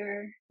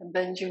wider, and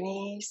bend your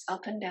knees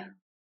up and down.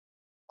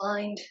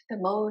 Find the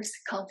most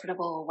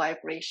comfortable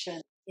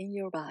vibration in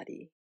your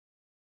body.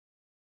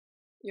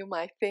 You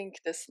might think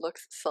this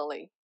looks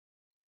silly,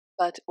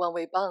 but when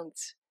we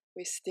bounce,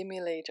 we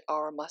stimulate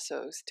our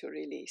muscles to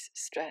release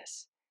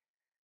stress.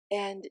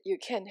 And you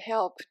can't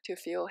help to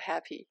feel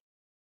happy.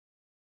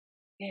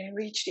 And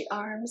reach the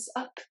arms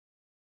up.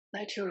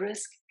 Let your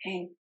wrist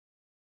hang.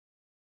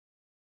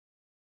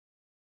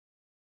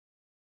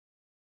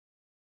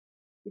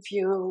 If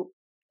you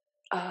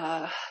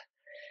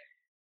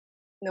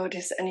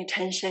notice any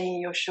tension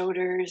in your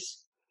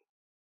shoulders,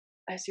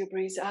 as you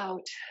breathe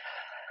out,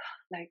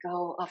 let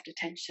go of the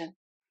tension.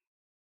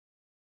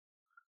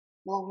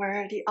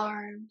 Lower the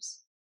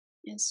arms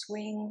and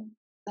swing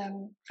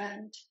them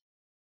front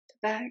to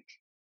back.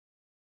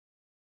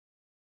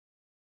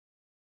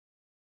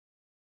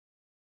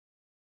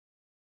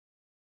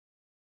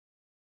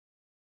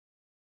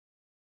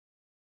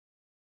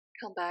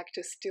 Come back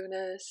to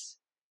stillness.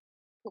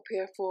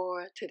 Prepare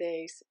for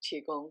today's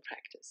Qigong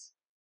practice.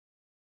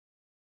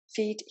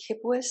 Feet hip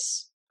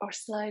width or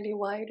slightly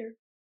wider.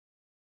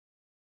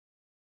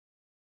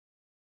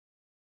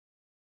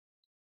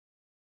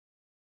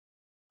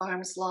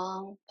 Arms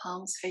long,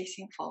 palms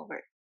facing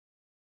forward.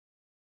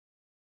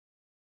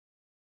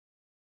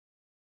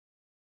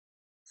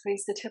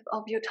 Place the tip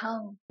of your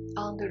tongue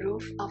on the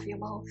roof of your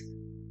mouth.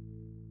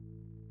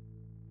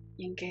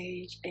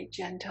 Engage a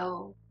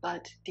gentle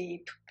but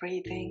deep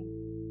breathing.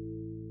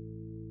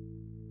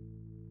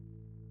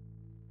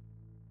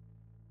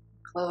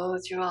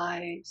 Close your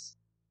eyes.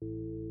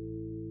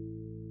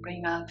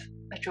 Bring up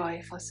a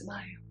joyful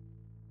smile.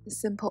 The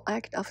simple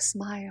act of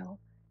smile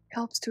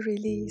helps to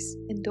release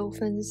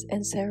endorphins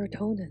and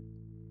serotonin,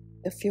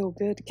 the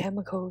feel-good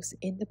chemicals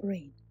in the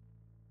brain.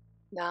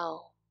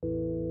 Now,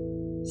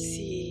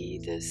 see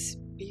this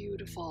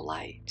beautiful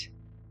light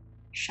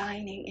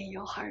shining in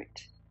your heart.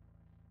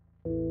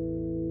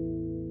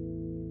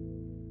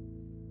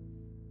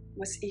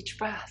 With each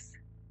breath,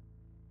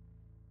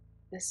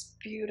 this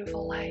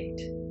beautiful light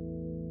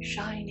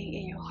shining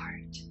in your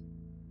heart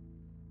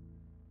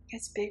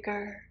gets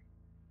bigger,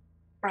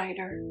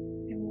 brighter,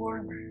 and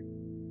warmer.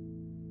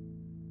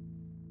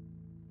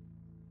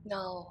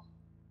 Now,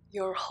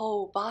 your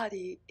whole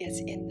body is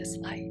in this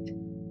light.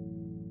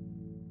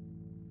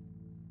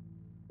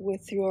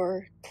 With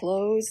your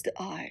closed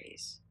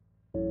eyes,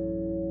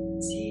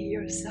 see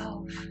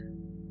yourself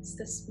as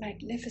this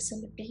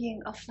magnificent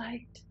being of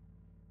light.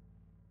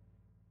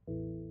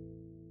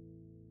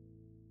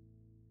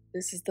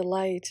 This is the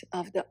light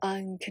of the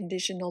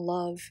unconditional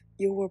love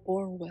you were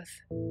born with.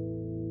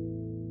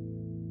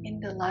 In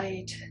the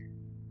light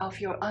of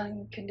your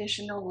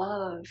unconditional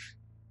love,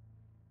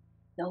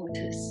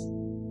 notice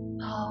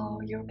how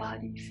your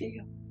body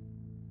feels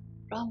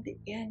from the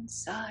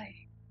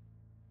inside.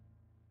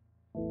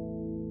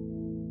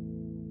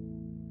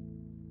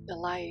 The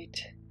light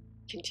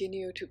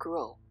continue to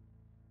grow.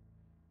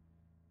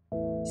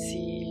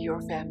 See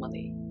your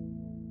family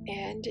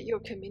and your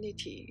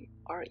community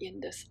are in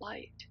this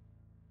light.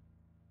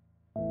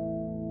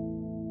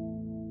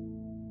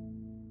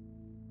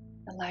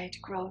 The light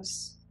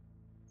grows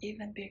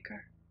even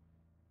bigger,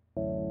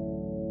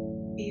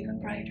 even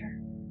brighter,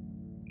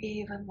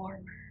 even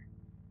warmer.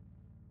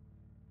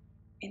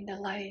 In the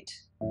light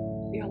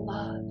of your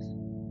love,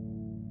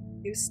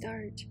 you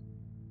start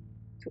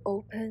to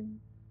open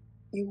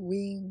your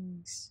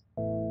wings.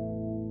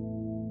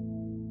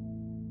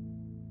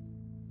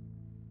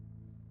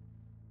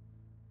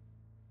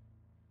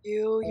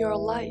 You, your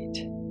light,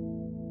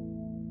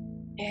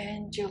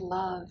 and your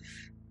love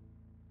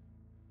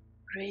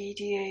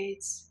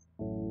radiates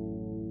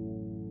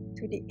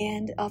to the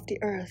end of the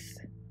earth,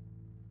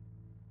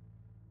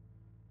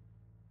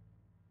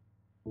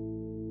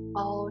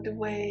 all the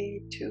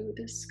way to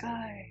the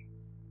sky.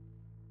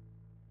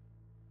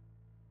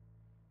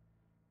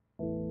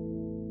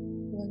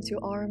 Once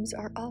your arms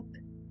are up,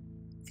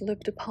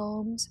 flip the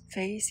palms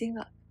facing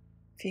up,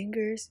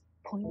 fingers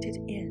pointed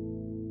in.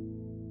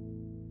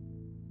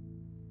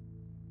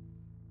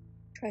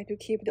 Try to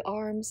keep the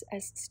arms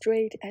as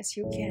straight as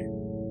you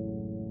can.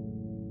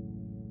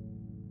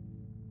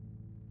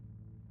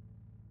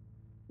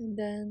 And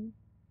then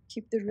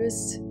keep the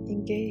wrists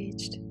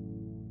engaged.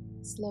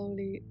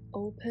 Slowly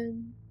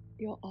open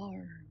your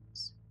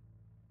arms.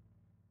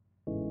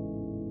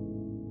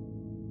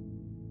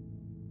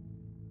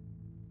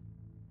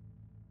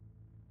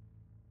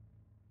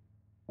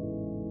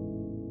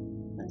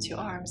 Once your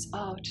arms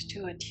out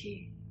to a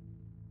T,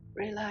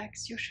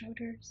 relax your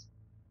shoulders.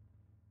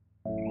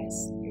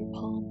 Press your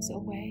palms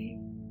away,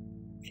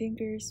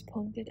 fingers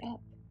pointed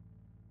up.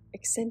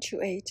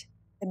 Accentuate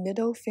the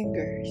middle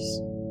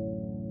fingers.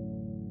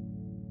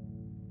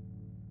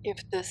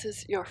 If this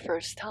is your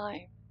first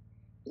time,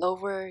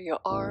 lower your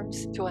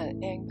arms to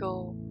an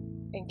angle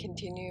and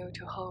continue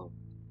to hold.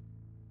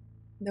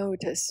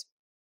 Notice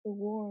the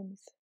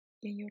warmth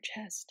in your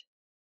chest.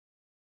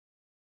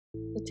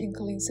 the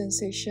tingling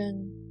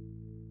sensation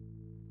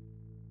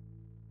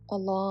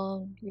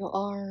along your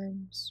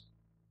arms,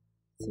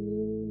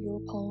 through your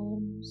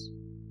palms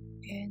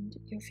and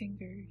your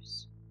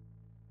fingers.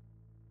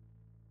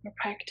 We're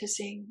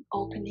practicing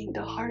opening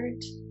the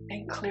heart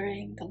and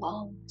clearing the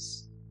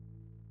lungs.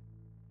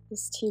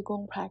 This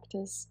Qigong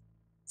practice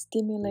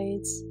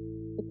stimulates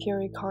the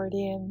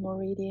pericardium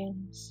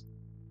meridians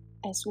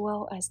as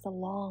well as the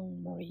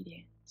lung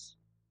meridians.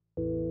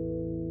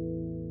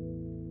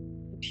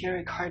 The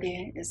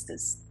pericardium is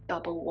this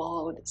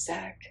double-walled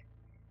sac,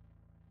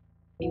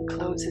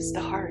 encloses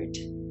the heart.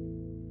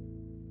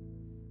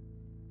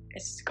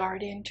 It's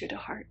guardian to the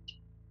heart.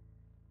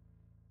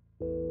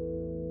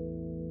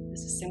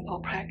 It's a simple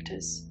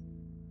practice.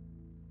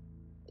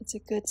 It's a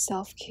good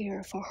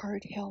self-care for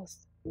heart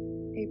health.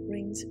 It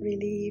brings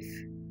relief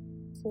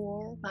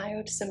for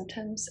mild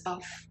symptoms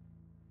of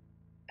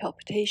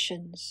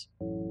palpitations.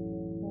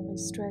 When we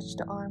stretch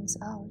the arms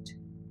out,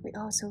 we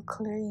also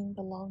clearing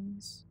the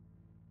lungs.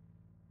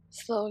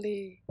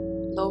 Slowly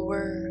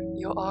lower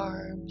your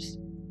arms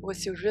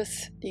with your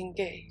wrists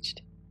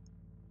engaged.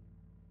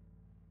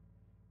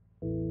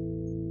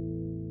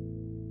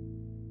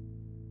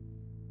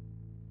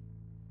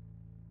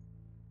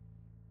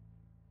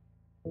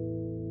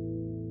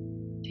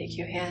 Take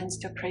your hands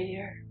to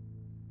prayer.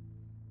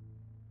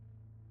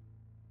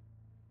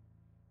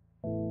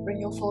 Bring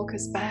your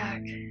focus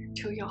back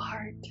to your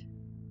heart.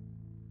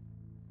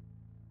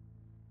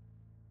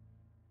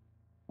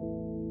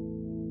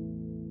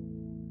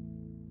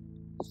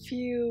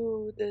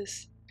 Feel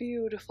this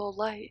beautiful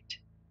light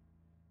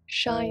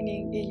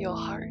shining in your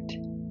heart.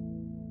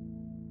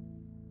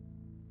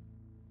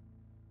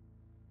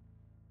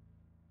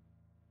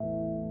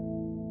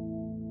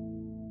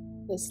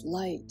 This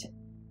light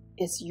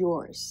is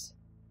yours.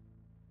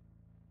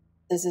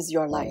 This is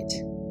your light.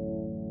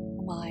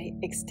 I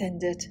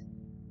extend it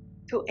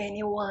to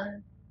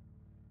anyone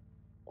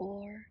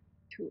or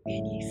to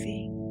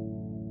anything.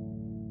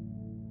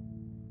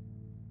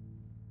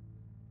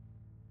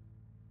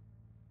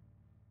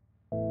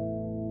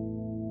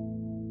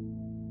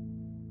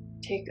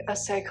 Take a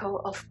cycle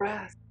of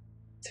breath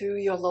through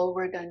your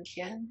lower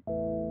dantian.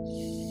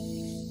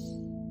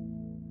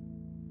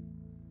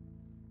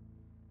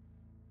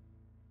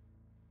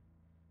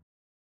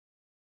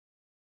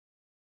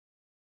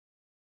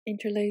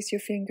 Interlace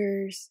your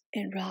fingers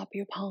and rub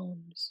your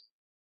palms.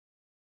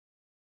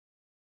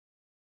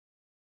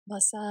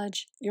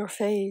 Massage your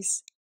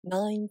face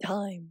 9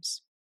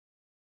 times.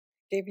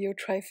 Give your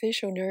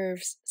trifacial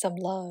nerves some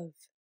love.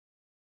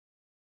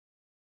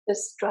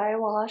 This dry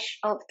wash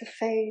of the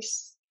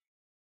face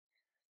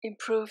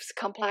improves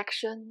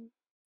complexion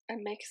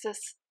and makes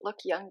us look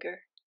younger.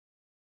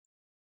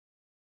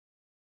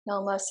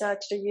 Now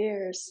massage the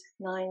ears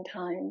 9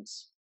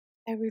 times.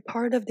 Every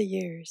part of the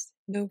ears,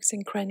 nooks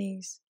and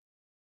crannies.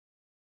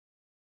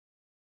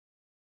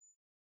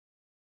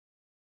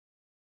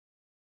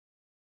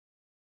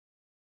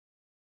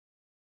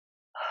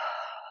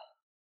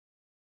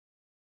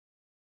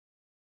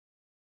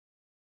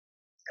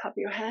 Cup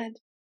your head,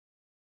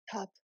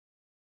 top,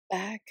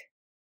 back,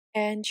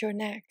 and your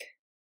neck.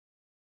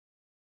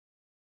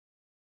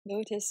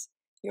 Notice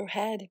your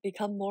head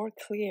become more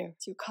clear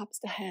as you cup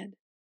the head.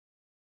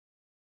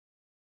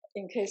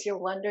 In case you're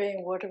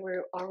wondering what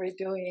are we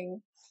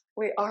doing,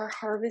 we are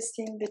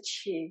harvesting the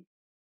qi.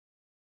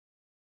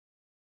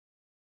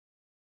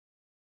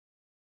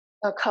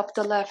 Now cup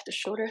the left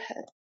shoulder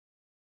head.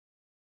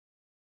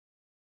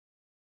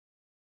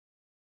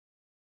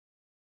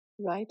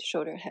 Right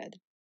shoulder head.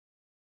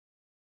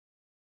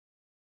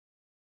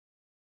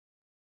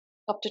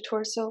 Up the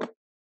torso.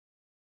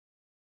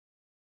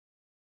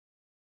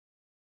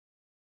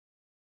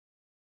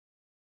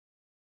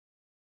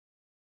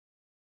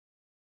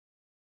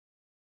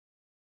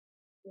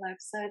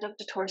 Left side of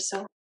the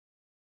torso.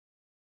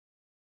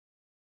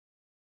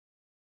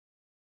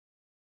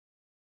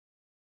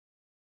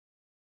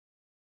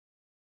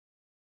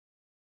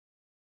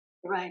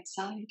 Right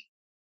side.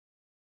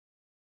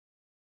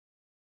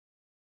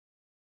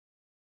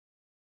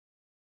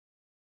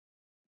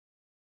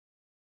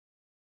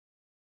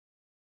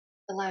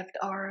 The left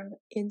arm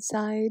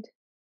inside,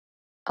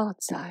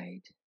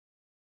 outside.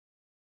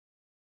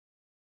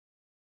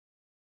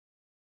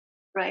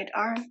 Right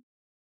arm.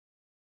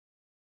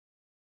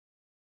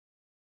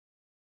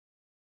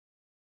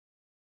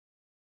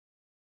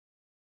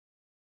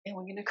 And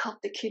we're going to cup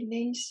the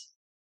kidneys.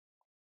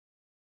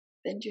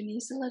 Bend your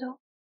knees a little.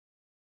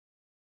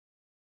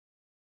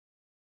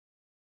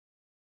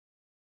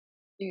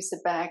 Use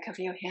the back of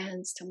your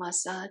hands to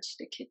massage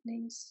the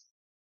kidneys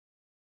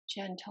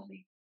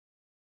gently.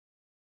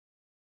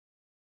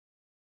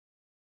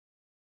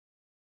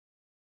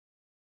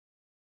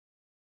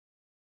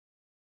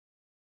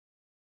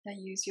 Then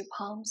use your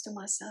palms to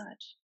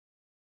massage.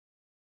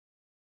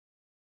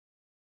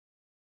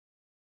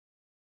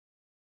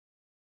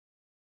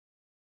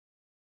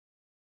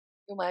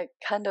 You might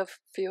kind of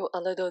feel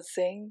a little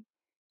zing.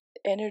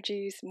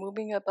 Energy is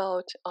moving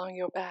about on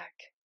your back,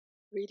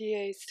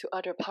 radiates to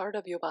other part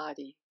of your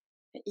body.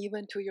 and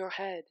even to your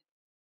head.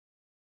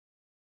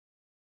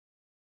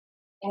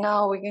 And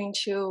now we're going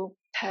to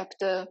tap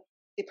the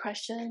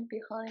depression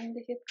behind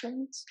the hip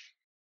joints.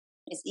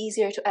 It's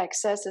easier to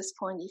access this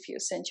point if you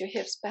send your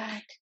hips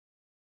back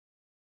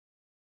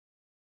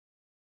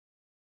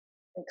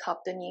and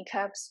cup the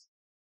kneecaps.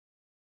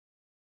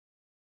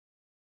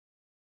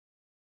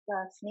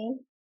 Left knee,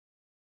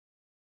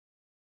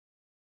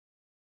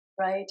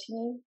 right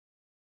knee,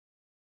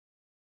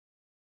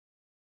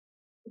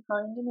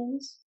 behind the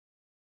knees.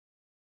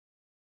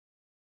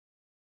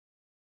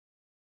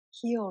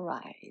 Heel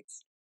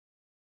rise,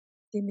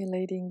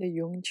 stimulating the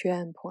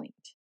Yongquan point.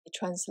 It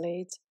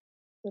translates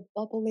the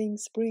bubbling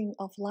spring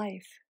of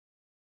life.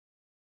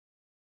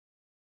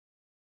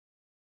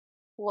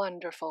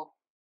 Wonderful.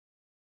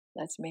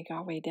 Let's make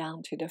our way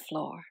down to the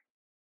floor.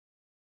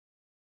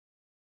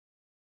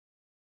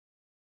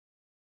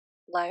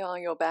 Lie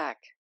on your back.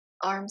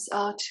 Arms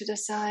out to the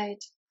side.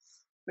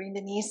 Bring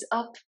the knees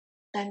up,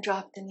 then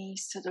drop the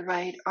knees to the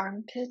right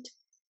armpit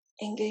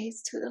and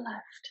gaze to the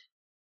left.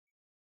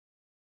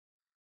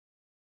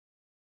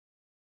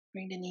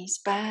 Bring the knees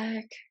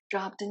back,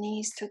 drop the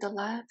knees to the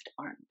left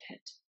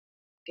armpit,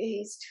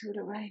 gaze to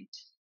the right.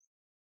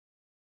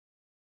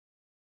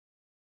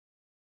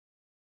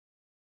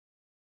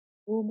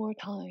 Two more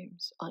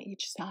times on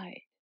each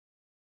side.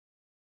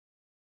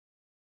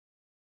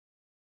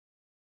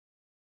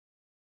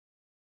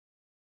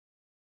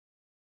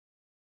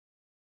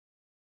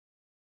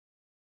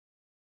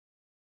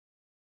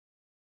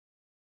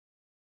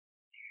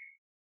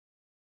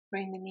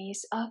 Bring the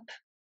knees up.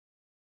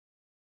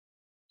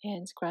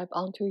 Hands grab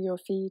onto your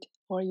feet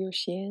or your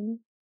shin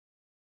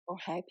or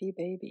happy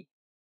baby.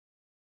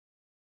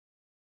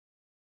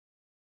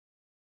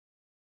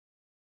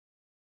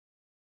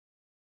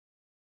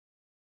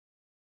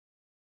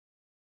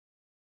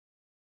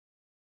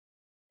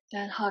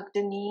 Then hug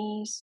the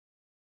knees.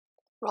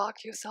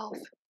 Rock yourself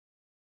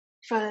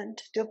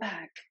front to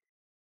back.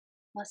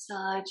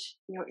 Massage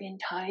your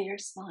entire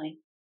spine.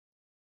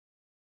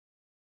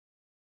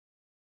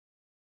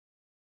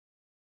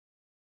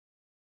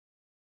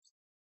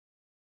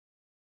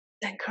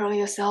 Then curl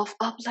yourself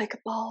up like a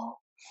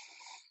ball.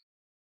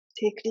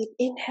 Take a deep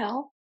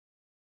inhale.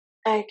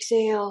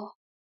 Exhale,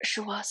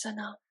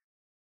 Shavasana.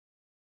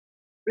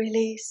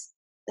 Release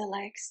the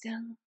legs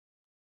down.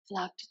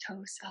 Flap the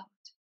toes out.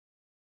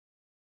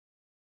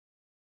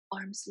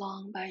 Arms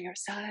long by your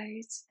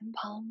sides and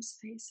palms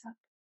face up.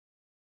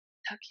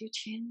 Tuck your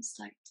chin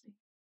slightly.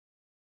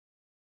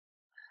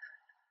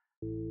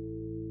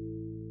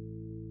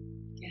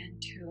 Begin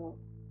to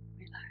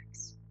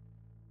relax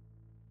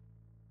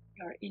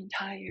your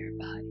entire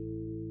body.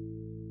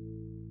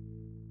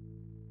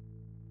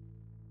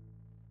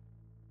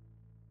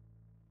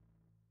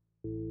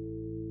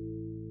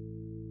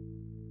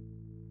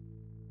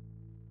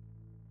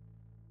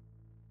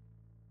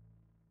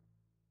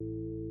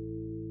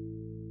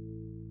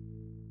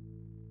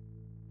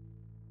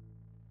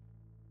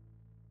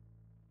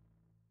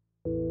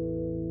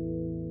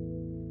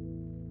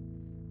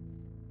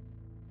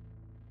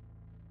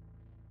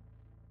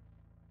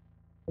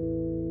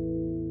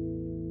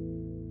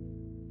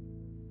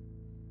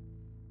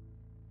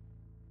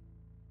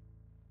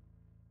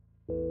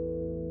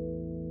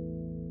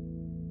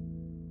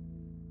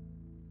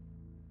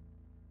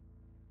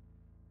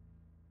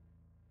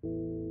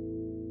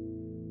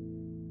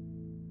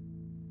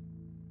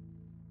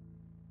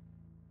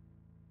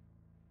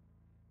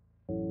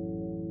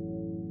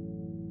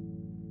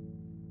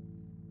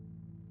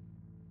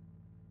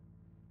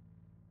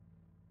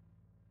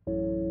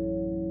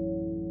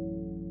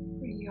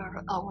 Bring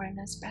your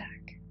awareness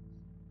back.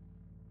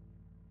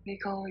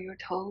 Wiggle your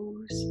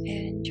toes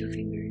and your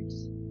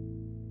fingers.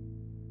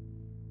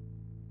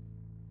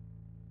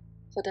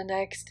 For the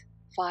next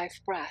 5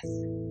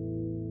 breaths,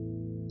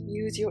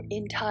 use your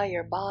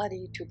entire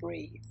body to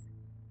breathe.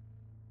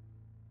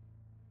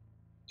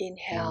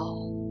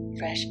 Inhale,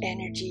 fresh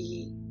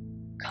energy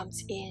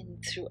comes in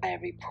through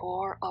every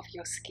pore of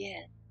your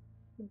skin.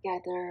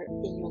 Gather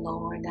in your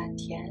lower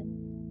dantian.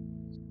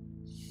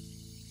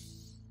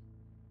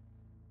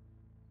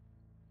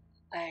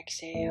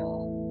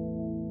 Exhale,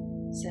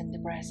 send the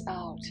breath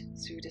out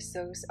through the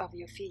soles of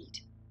your feet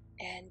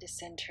and the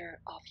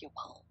center of your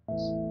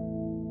palms.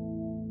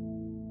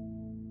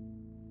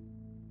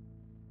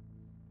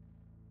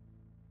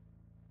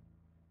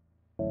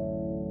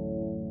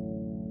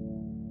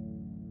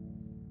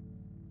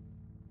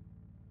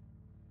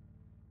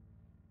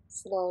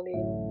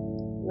 Slowly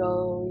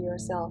roll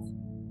yourself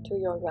to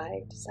your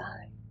right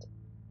side.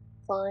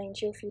 Find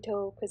your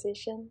fetal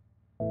position.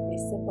 It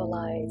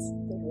symbolizes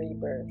the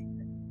rebirth.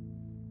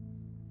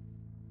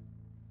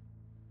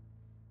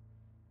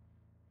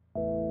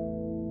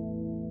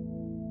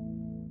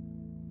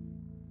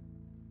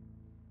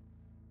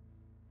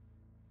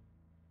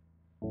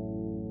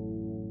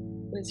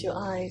 With your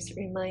eyes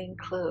remain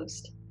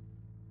closed,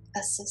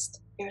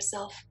 assist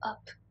yourself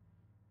up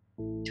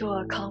to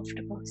a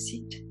comfortable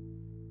seat.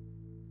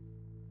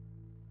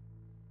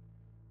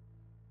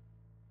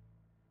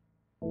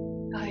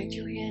 Guide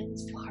your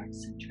hands to heart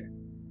center.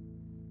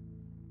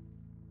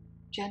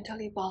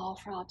 Gently bow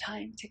for our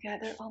time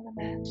together on the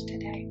mat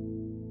today.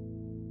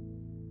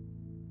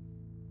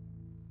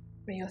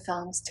 Bring your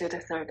thumbs to the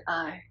third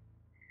eye.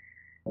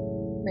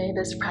 May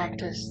this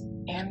practice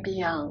and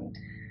beyond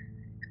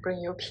bring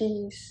you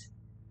peace,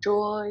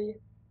 joy,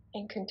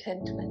 and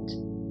contentment.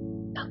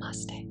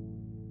 Namaste.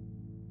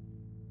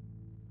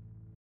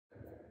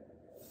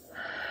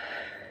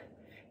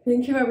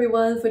 Thank you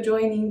everyone for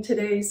joining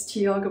today's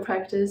QiYoga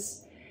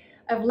practice.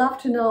 I'd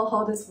love to know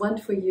how this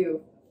went for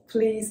you.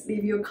 Please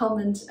leave your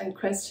comments and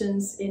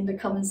questions in the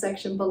comment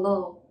section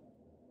below.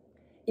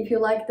 If you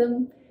like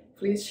them,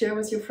 please share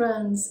with your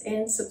friends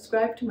and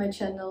subscribe to my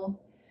channel.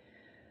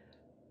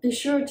 Be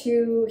sure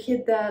to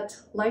hit that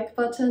like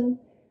button.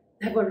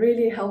 That will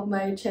really help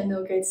my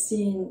channel get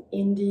seen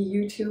in the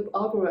YouTube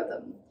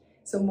algorithm,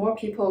 so more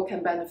people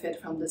can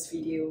benefit from this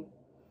video.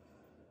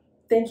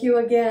 Thank you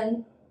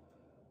again.